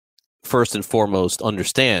 first and foremost,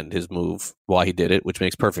 understand his move, why he did it, which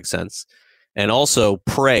makes perfect sense. And also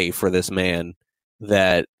pray for this man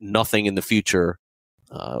that nothing in the future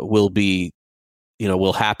will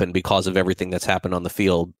happen because of everything that's happened on the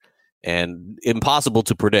field. And impossible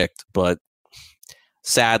to predict, but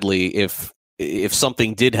sadly, if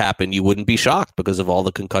something did happen, you wouldn't be shocked because of all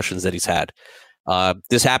the concussions that he's had.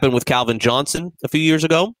 This happened with Calvin Johnson a few years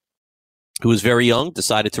ago, who was very young,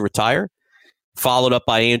 decided to retire, followed up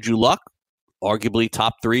by Andrew Luck, arguably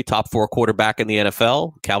top 3, top 4 quarterback in the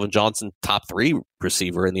NFL. Calvin Johnson, top 3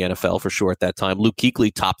 receiver in the NFL for sure at that time. Luke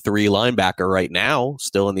Kuechly, top 3 linebacker right now,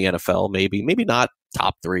 still in the NFL, maybe not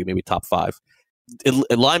top 3, maybe top 5.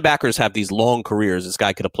 Linebackers have these long careers. This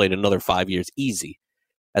guy could have played another 5 years easy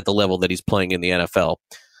at the level that he's playing in the NFL.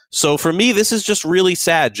 So for me, this is just really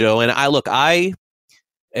sad, Joe. And I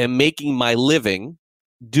am making my living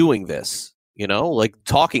doing this. like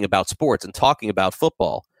talking about sports and talking about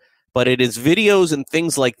football. But it is videos and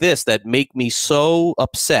things like this that make me so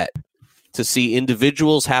upset to see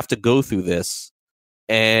individuals have to go through this.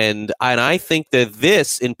 And I think that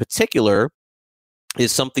this in particular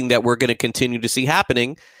is something that we're going to continue to see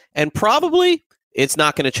happening. And probably it's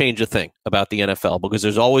not going to change a thing about the NFL, because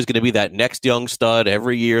there's always going to be that next young stud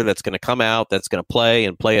every year that's going to come out, that's going to play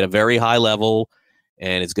at a very high level.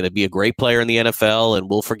 And it's going to be a great player in the NFL, and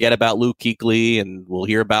we'll forget about Luke Kuechly, and we'll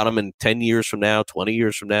hear about him in 10 years from now, 20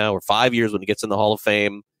 years from now, or 5 years when he gets in the Hall of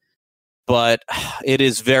Fame. But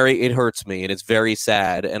it hurts me, and it's very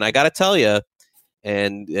sad. And I got to tell you,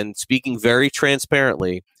 and speaking very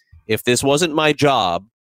transparently, if this wasn't my job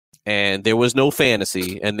and there was no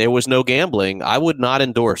fantasy and there was no gambling, I would not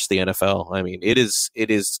endorse the NFL. I mean, it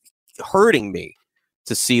is hurting me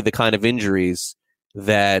to see the kind of injuries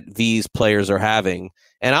that these players are having.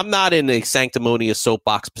 And I'm not in a sanctimonious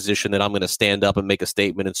soapbox position that I'm going to stand up and make a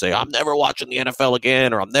statement and say, I'm never watching the NFL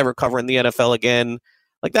again, or I'm never covering the NFL again.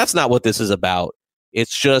 Like, that's not what this is about.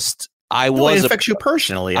 It's just, it affects you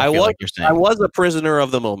personally. I was a prisoner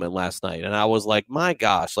of the moment last night. And I was like, my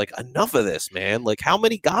gosh, like, enough of this, man. Like, how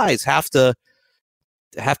many guys have to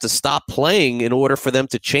stop playing in order for them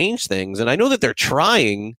to change things? And I know that they're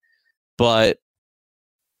trying, but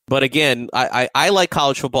again, I like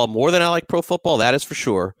college football more than I like pro football. That is for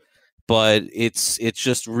sure. But it's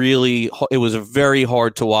just really, it was a very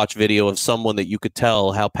hard to watch video of someone that you could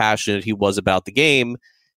tell how passionate he was about the game.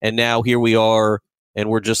 And now here we are, and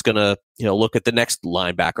we're just going to, look at the next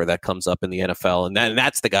linebacker that comes up in the NFL. And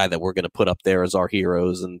that's the guy that we're going to put up there as our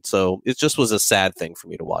heroes. And so it just was a sad thing for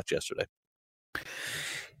me to watch yesterday.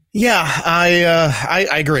 Yeah, I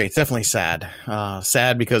agree. It's definitely sad.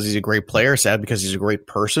 Sad because he's a great player. Sad because he's a great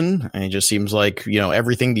person. And it just seems like,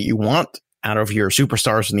 everything that you want out of your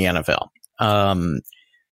superstars in the NFL.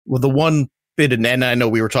 Well, the one bit, and I know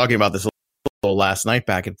we were talking about this a little last night,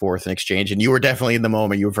 back and forth in exchange, and you were definitely in the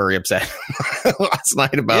moment. You were very upset last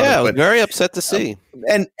night about it. Yeah, I was very upset to see.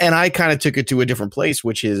 And I kind of took it to a different place,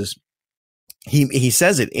 which is he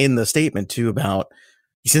says it in the statement too about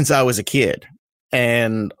since I was a kid.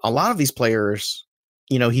 And a lot of these players,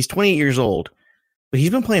 he's 28 years old, but he's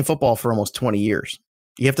been playing football for almost 20 years.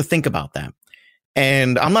 You have to think about that.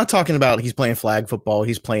 And I'm not talking about he's playing flag football.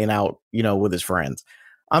 He's playing out, with his friends.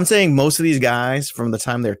 I'm saying most of these guys from the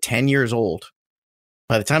time they're 10 years old,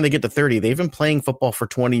 by the time they get to 30, they've been playing football for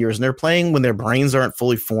 20 years, and they're playing when their brains aren't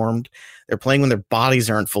fully formed. They're playing when their bodies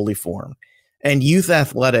aren't fully formed. And youth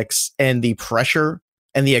athletics and the pressure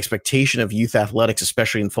and the expectation of youth athletics,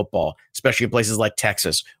 especially in football, especially in places like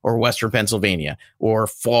Texas or Western Pennsylvania or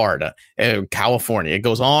Florida and California. It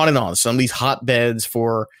goes on and on. Some of these hotbeds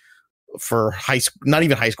for high school, not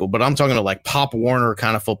even high school, but I'm talking about like Pop Warner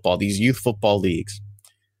kind of football, these youth football leagues.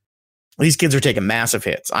 These kids are taking massive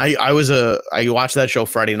hits. I watched that show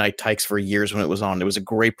Friday Night Tykes for years when it was on. It was a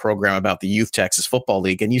great program about the Youth Texas Football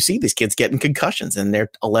League. And you see these kids getting concussions and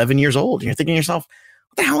they're 11 years old. And you're thinking to yourself,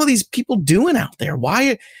 what the hell are these people doing out there?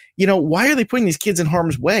 Why are they putting these kids in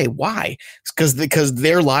harm's way? Why? It's because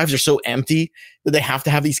their lives are so empty that they have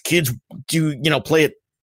to have these kids play at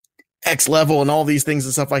X level and all these things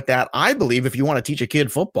and stuff like that. I believe if you want to teach a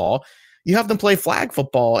kid football, you have them play flag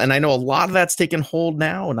football. And I know a lot of that's taken hold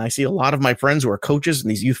now. And I see a lot of my friends who are coaches in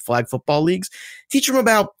these youth flag football leagues. Teach them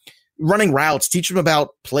about running routes, teach them about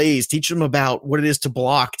plays, teach them about what it is to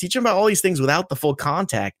block, teach them about all these things without the full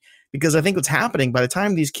contact. Because I think what's happening by the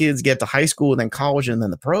time these kids get to high school and then college and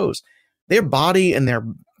then the pros, their body and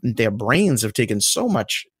their brains have taken so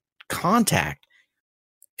much contact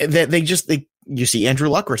that you see Andrew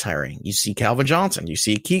Luck retiring, you see Calvin Johnson, you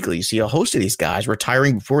see Kuechly, you see a host of these guys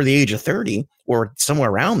retiring before the age of 30 or somewhere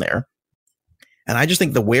around there. And I just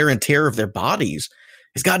think the wear and tear of their bodies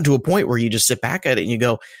has gotten to a point where you just sit back at it and you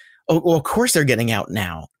go, oh, well, of course they're getting out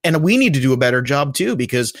now. And we need to do a better job too,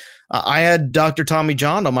 because I had Dr. Tommy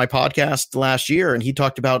John on my podcast last year, and he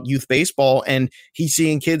talked about youth baseball, and he's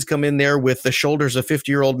seeing kids come in there with the shoulders of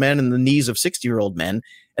 50-year-old men and the knees of 60-year-old men.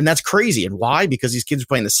 And that's crazy. And why? Because these kids are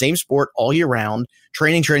playing the same sport all year round,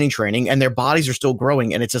 training, and their bodies are still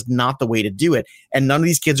growing, and it's just not the way to do it. And none of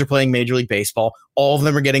these kids are playing Major League Baseball. All of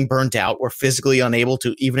them are getting burnt out or physically unable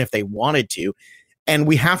to, even if they wanted to. And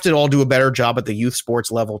we have to all do a better job at the youth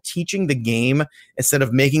sports level, teaching the game instead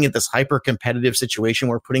of making it this hyper competitive situation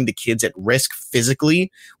where we're putting the kids at risk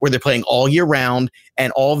physically, where they're playing all year round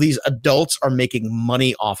and all these adults are making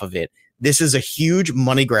money off of it. This is a huge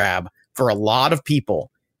money grab for a lot of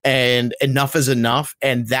people, and enough is enough.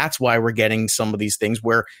 And that's why we're getting some of these things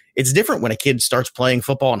where it's different when a kid starts playing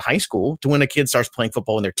football in high school to when a kid starts playing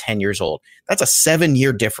football when they're 10 years old. That's a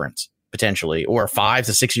 7-year difference. potentially, or a 5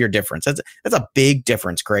 to 6 year difference. That's a big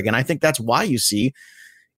difference, Craig. And I think that's why you see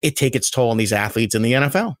it take its toll on these athletes in the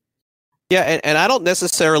NFL. Yeah, and I don't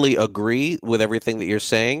necessarily agree with everything that you're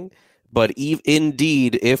saying, but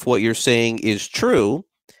indeed, if what you're saying is true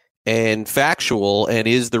and factual and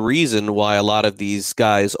is the reason why a lot of these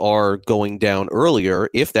guys are going down earlier,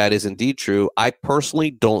 if that is indeed true, I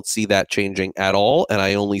personally don't see that changing at all, and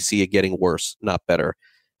I only see it getting worse, not better.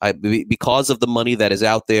 Because of the money that is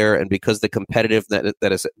out there and because the competitiveness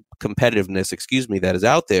that is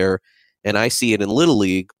out there, and I see it in Little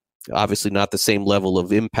League, obviously not the same level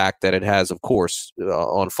of impact that it has, of course,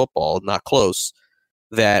 on football, not close,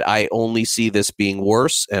 that I only see this being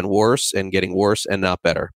worse and worse and getting worse and not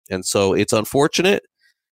better. And so it's unfortunate.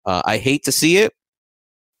 I hate to see it.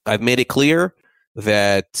 I've made it clear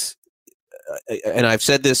that, and I've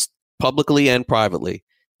said this publicly and privately,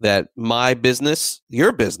 that my business,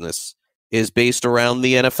 your business, is based around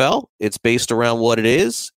the NFL. It's based around what it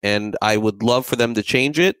is, and I would love for them to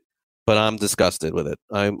change it. But I'm disgusted with it.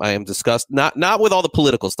 I am disgusted, not with all the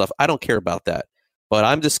political stuff. I don't care about that. But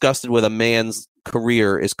I'm disgusted with a man's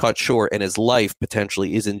career is cut short and his life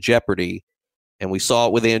potentially is in jeopardy. And we saw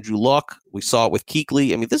it with Andrew Luck. We saw it with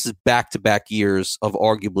Kuechly. I mean, this is back-to-back years of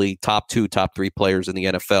arguably top 2, top 3 players in the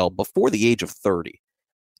NFL before the age of 30.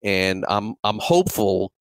 And I'm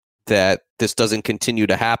hopeful that this doesn't continue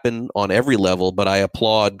to happen on every level, but I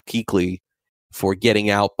applaud Kuechly for getting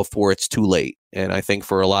out before it's too late. And I think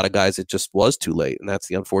for a lot of guys, it just was too late. And that's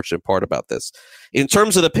the unfortunate part about this. In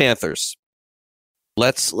terms of the Panthers,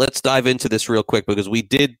 let's dive into this real quick because we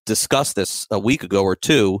did discuss this a week ago or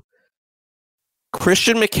two.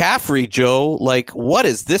 Christian McCaffrey, Joe, like, what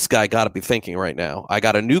is this guy got to be thinking right now? I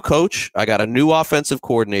got a new coach. I got a new offensive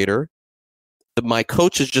coordinator. My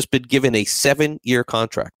coach has just been given a 7-year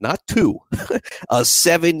contract, not 2, a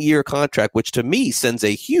 7-year contract, which to me sends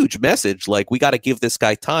a huge message. Like, we got to give this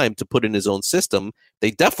guy time to put in his own system. They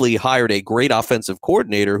definitely hired a great offensive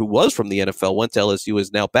coordinator who was from the NFL, went to LSU,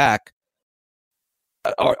 is now back.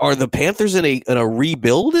 Are the Panthers in a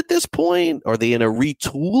rebuild at this point? Are they in a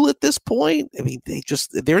retool at this point? I mean,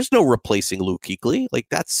 there's no replacing Luke Kuechly. Like,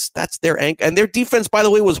 that's their anchor. And their defense, by the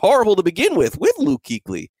way, was horrible to begin with Luke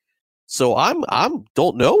Kuechly. So I'm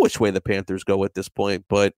don't know which way the Panthers go at this point,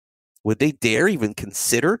 but would they dare even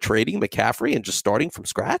consider trading McCaffrey and just starting from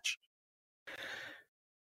scratch?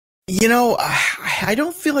 You know, I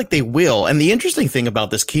don't feel like they will. And the interesting thing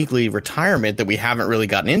about this Kuechly retirement that we haven't really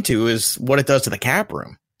gotten into is what it does to the cap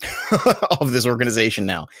room of this organization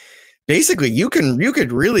now. Basically, you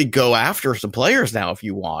could really go after some players now if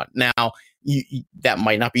you want. Now, that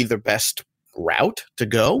might not be the best route to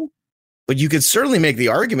go, but you could certainly make the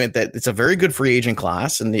argument that it's a very good free agent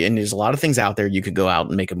class, and there's a lot of things out there you could go out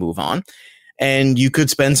and make a move on. And you could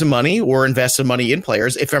spend some money or invest some money in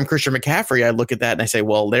players. If I'm Christian McCaffrey, I look at that and I say,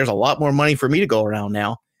 well, there's a lot more money for me to go around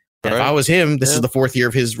now. And if I was him, this is the 4th year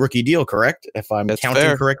of his rookie deal, correct? If I'm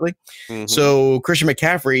counting correctly. Mm-hmm. So Christian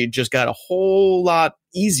McCaffrey just got a whole lot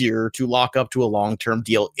easier to lock up to a long-term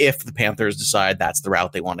deal if the Panthers decide that's the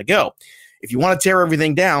route they want to go. If you want to tear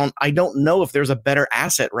everything down, I don't know if there's a better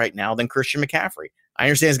asset right now than Christian McCaffrey. I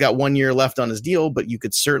understand he's got 1 year left on his deal, but you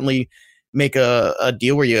could certainly make a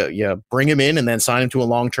deal where you bring him in and then sign him to a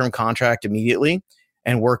long-term contract immediately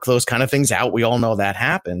and work those kind of things out. We all know that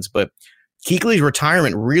happens, but Kuechly's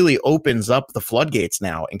retirement really opens up the floodgates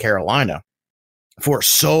now in Carolina for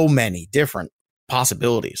so many different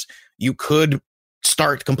possibilities. You could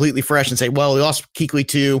start completely fresh and say, well, we lost Kuechly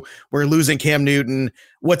too. We're losing Cam Newton.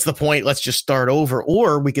 What's the point? Let's just start over.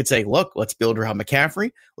 Or we could say, look, let's build around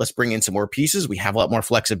McCaffrey. Let's bring in some more pieces. We have a lot more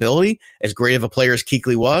flexibility. As great of a player as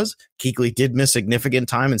Kuechly was, Kuechly did miss significant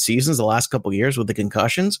time in seasons the last couple of years with the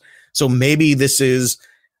concussions. So maybe this is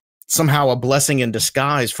somehow a blessing in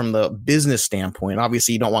disguise from the business standpoint.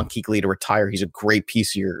 Obviously, you don't want Kuechly to retire. He's a great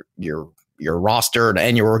piece of your roster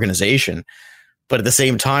and your organization. But at the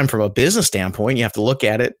same time, from a business standpoint, you have to look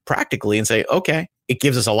at it practically and say, okay, it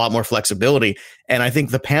gives us a lot more flexibility. And I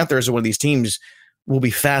think the Panthers are one of these teams will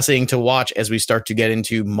be fascinating to watch as we start to get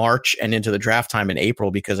into March and into the draft time in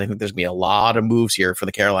April, because I think there's going to be a lot of moves here for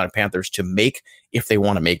the Carolina Panthers to make if they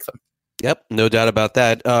want to make them. Yep, no doubt about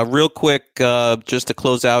that. Real quick, just to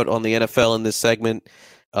close out on the NFL in this segment,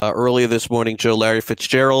 earlier this morning, Larry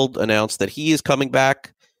Fitzgerald announced that he is coming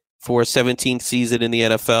back for a 17th season in the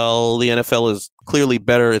NFL. The NFL is clearly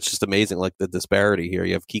better. It's just amazing, like the disparity here.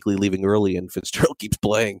 You have Kuechly leaving early and Fitzgerald keeps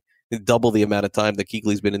playing double the amount of time that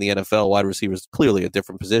Kuechly's been in the NFL. Wide receiver is clearly a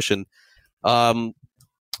different position.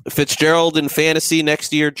 Fitzgerald in fantasy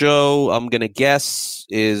next year, Joe, I'm going to guess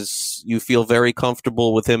is you feel very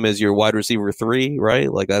comfortable with him as your wide receiver 3,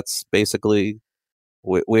 right? Like that's basically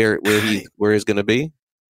where he's going to be?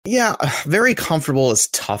 Yeah, very comfortable is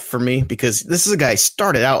tough for me because this is a guy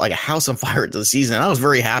started out like a house on fire at the season. And I was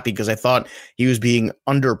very happy because I thought he was being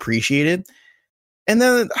underappreciated. And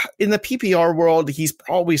then in the PPR world, he's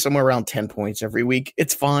probably somewhere around 10 points every week.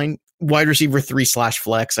 It's fine. Wide receiver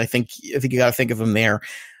 3/flex. I think you got to think of him there.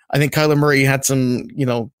 I think Kyler Murray had some,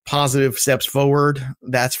 positive steps forward.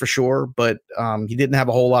 That's for sure. But he didn't have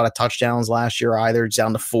a whole lot of touchdowns last year either. It's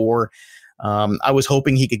down to 4. I was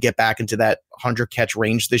hoping he could get back into that 100 catch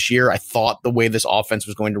range this year. I thought the way this offense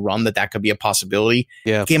was going to run, that could be a possibility.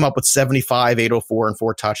 Yeah. Came up with 75, 804, and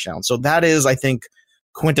 4 touchdowns. So that is, I think,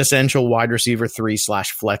 quintessential wide receiver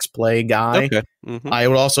 3/flex play guy. Okay. Mm-hmm. I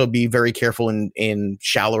would also be very careful in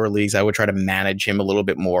shallower leagues. I would try to manage him a little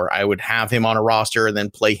bit more. I would have him on a roster and then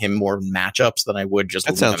play him more matchups than I would just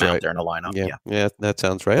leave him out there in a lineup. Yeah, that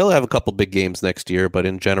sounds right. He'll have a couple big games next year, but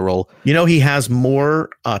in general, he has more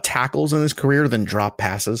tackles in his career than drop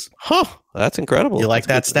passes. Huh? That's incredible. You like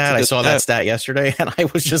that stat? I saw stat. that stat yesterday, and I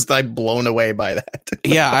was just blown away by that.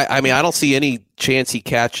 Yeah, I mean, I don't see any chance he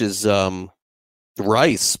catches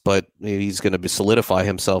Rice, but he's going to solidify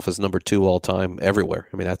himself as number 2 all time everywhere.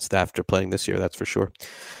 I mean, that's after playing this year, that's for sure.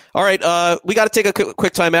 All right, we got to take a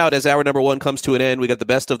quick time out as hour number 1 comes to an end. We got the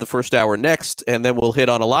best of the first hour next, and then we'll hit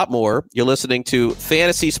on a lot more. You're listening to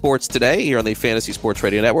Fantasy Sports Today here on the Fantasy Sports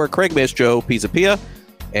Radio Network. Craig Mish, Joe Pisapia,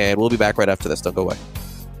 and we'll be back right after this. Don't go away.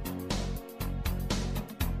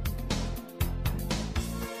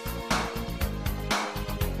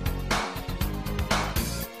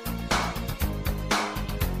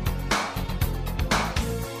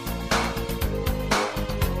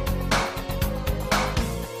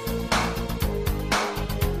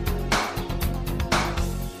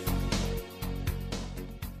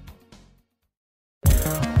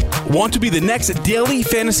 Want to be the next daily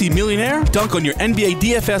fantasy millionaire? Dunk on your NBA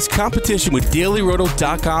DFS competition with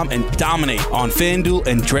DailyRoto.com and dominate on FanDuel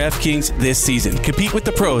and DraftKings this season. Compete with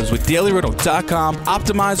the pros with DailyRoto.com,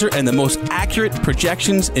 Optimizer, and the most accurate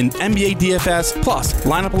projections in NBA DFS, plus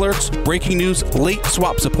lineup alerts, breaking news, late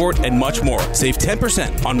swap support, and much more. Save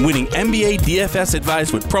 10% on winning NBA DFS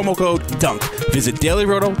advice with promo code DUNK. Visit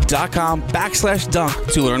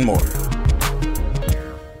DailyRoto.com/dunk to learn more.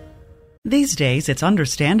 These days, it's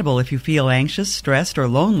understandable if you feel anxious, stressed, or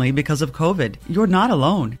lonely because of COVID. You're not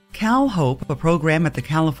alone. CalHOPE, a program at the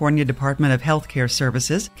California Department of Healthcare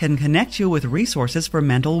Services, can connect you with resources for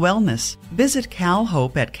mental wellness. Visit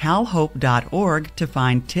CalHOPE at calhope.org to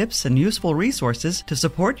find tips and useful resources to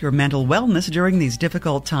support your mental wellness during these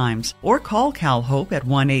difficult times. Or call CalHOPE at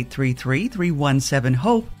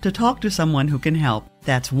 1-833-317-HOPE to talk to someone who can help.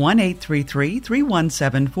 That's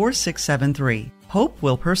 1-833-317-4673. Hope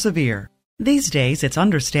will persevere. These days, it's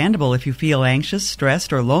understandable if you feel anxious,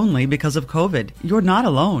 stressed, or lonely because of COVID. You're not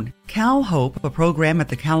alone. CalHOPE, a program at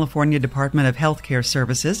the California Department of Healthcare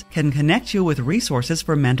Services, can connect you with resources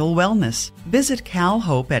for mental wellness. Visit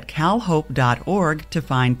CalHOPE at calhope.org to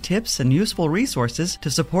find tips and useful resources to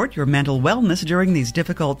support your mental wellness during these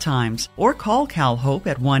difficult times. Or call CalHOPE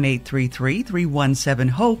at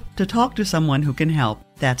 1-833-317-HOPE to talk to someone who can help.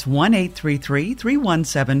 That's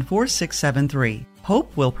 1-833-317-4673.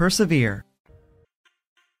 Hope will persevere.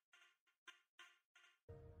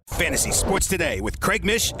 Fantasy Sports Today with Craig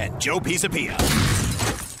Mish and Joe Pisapia.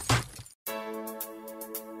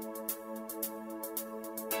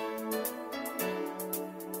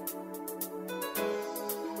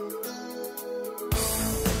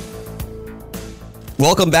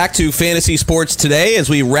 Welcome back to Fantasy Sports Today. As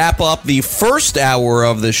we wrap up the first hour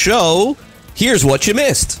of the show, here's what you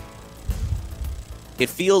missed. It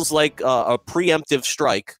feels like a preemptive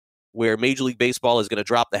strike where Major League Baseball is going to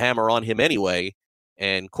drop the hammer on him anyway.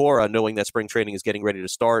 And Cora, knowing that spring training is getting ready to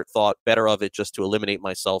start, thought better of it just to eliminate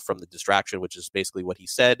myself from the distraction, which is basically what he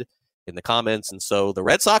said in the comments. And so the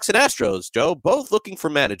Red Sox and Astros, Joe, both looking for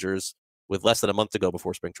managers with less than a month to go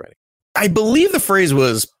before spring training. I believe the phrase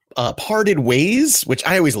was parted ways, which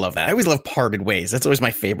I always love that. I always love parted ways. That's always my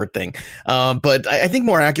favorite thing. But I think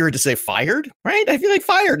more accurate to say fired, right? I feel like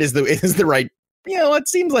fired is the right. It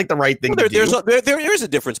seems like the right thing to do. There is a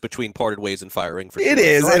difference between parted ways and firing. For it sure.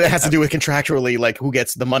 is, and it has to do with contractually, like who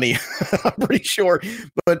gets the money. I'm pretty sure.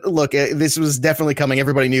 But look, this was definitely coming.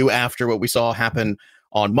 Everybody knew after what we saw happen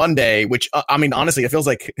on Monday, which, I mean, honestly, it feels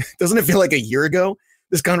like, doesn't it feel like a year ago?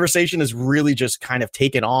 This conversation has really just kind of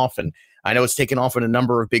taken off. And I know it's taken off in a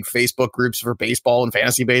number of big Facebook groups for baseball and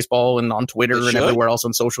fantasy baseball and on Twitter and everywhere else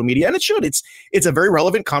on social media. And it should. It's a very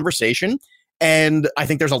relevant conversation. And I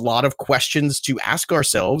think there's a lot of questions to ask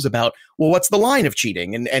ourselves about, well, what's the line of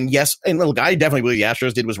cheating? And yes, and look, I definitely believe the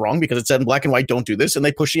Astros did was wrong because it said in black and white, don't do this. And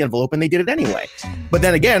they pushed the envelope and they did it anyway. But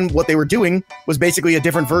then again, what they were doing was basically a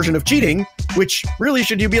different version of cheating, which really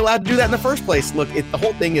should you be allowed to do that in the first place? Look, the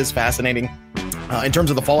whole thing is fascinating. In terms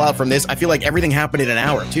of the fallout from this, I feel like everything happened in an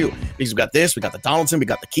hour too. Because we got this, we got the Donaldson, we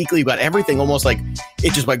got the Kuechly, we got everything almost like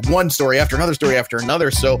it's just like one story after another story after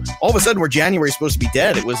another. So all of a sudden, where January is supposed to be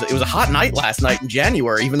dead, it was a hot night last night in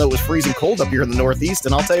January, even though it was freezing cold up here in the Northeast.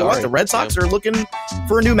 And I'll tell you what, the Red Sox are looking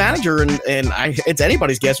for a new manager, and it's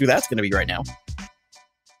anybody's guess who that's going to be right now.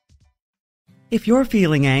 If you're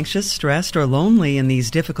feeling anxious, stressed, or lonely in these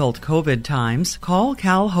difficult COVID times, call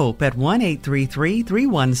Cal Hope at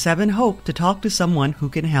 1-833-317-HOPE to talk to someone who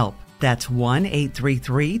can help. That's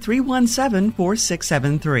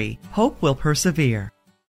 1-833-317-4673. Hope will persevere.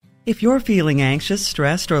 If you're feeling anxious,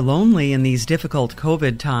 stressed, or lonely in these difficult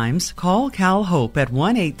COVID times, call Cal Hope at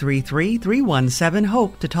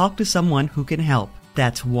 1-833-317-HOPE to talk to someone who can help.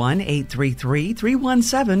 That's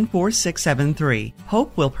 1-833-317-4673.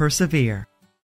 Hope will persevere.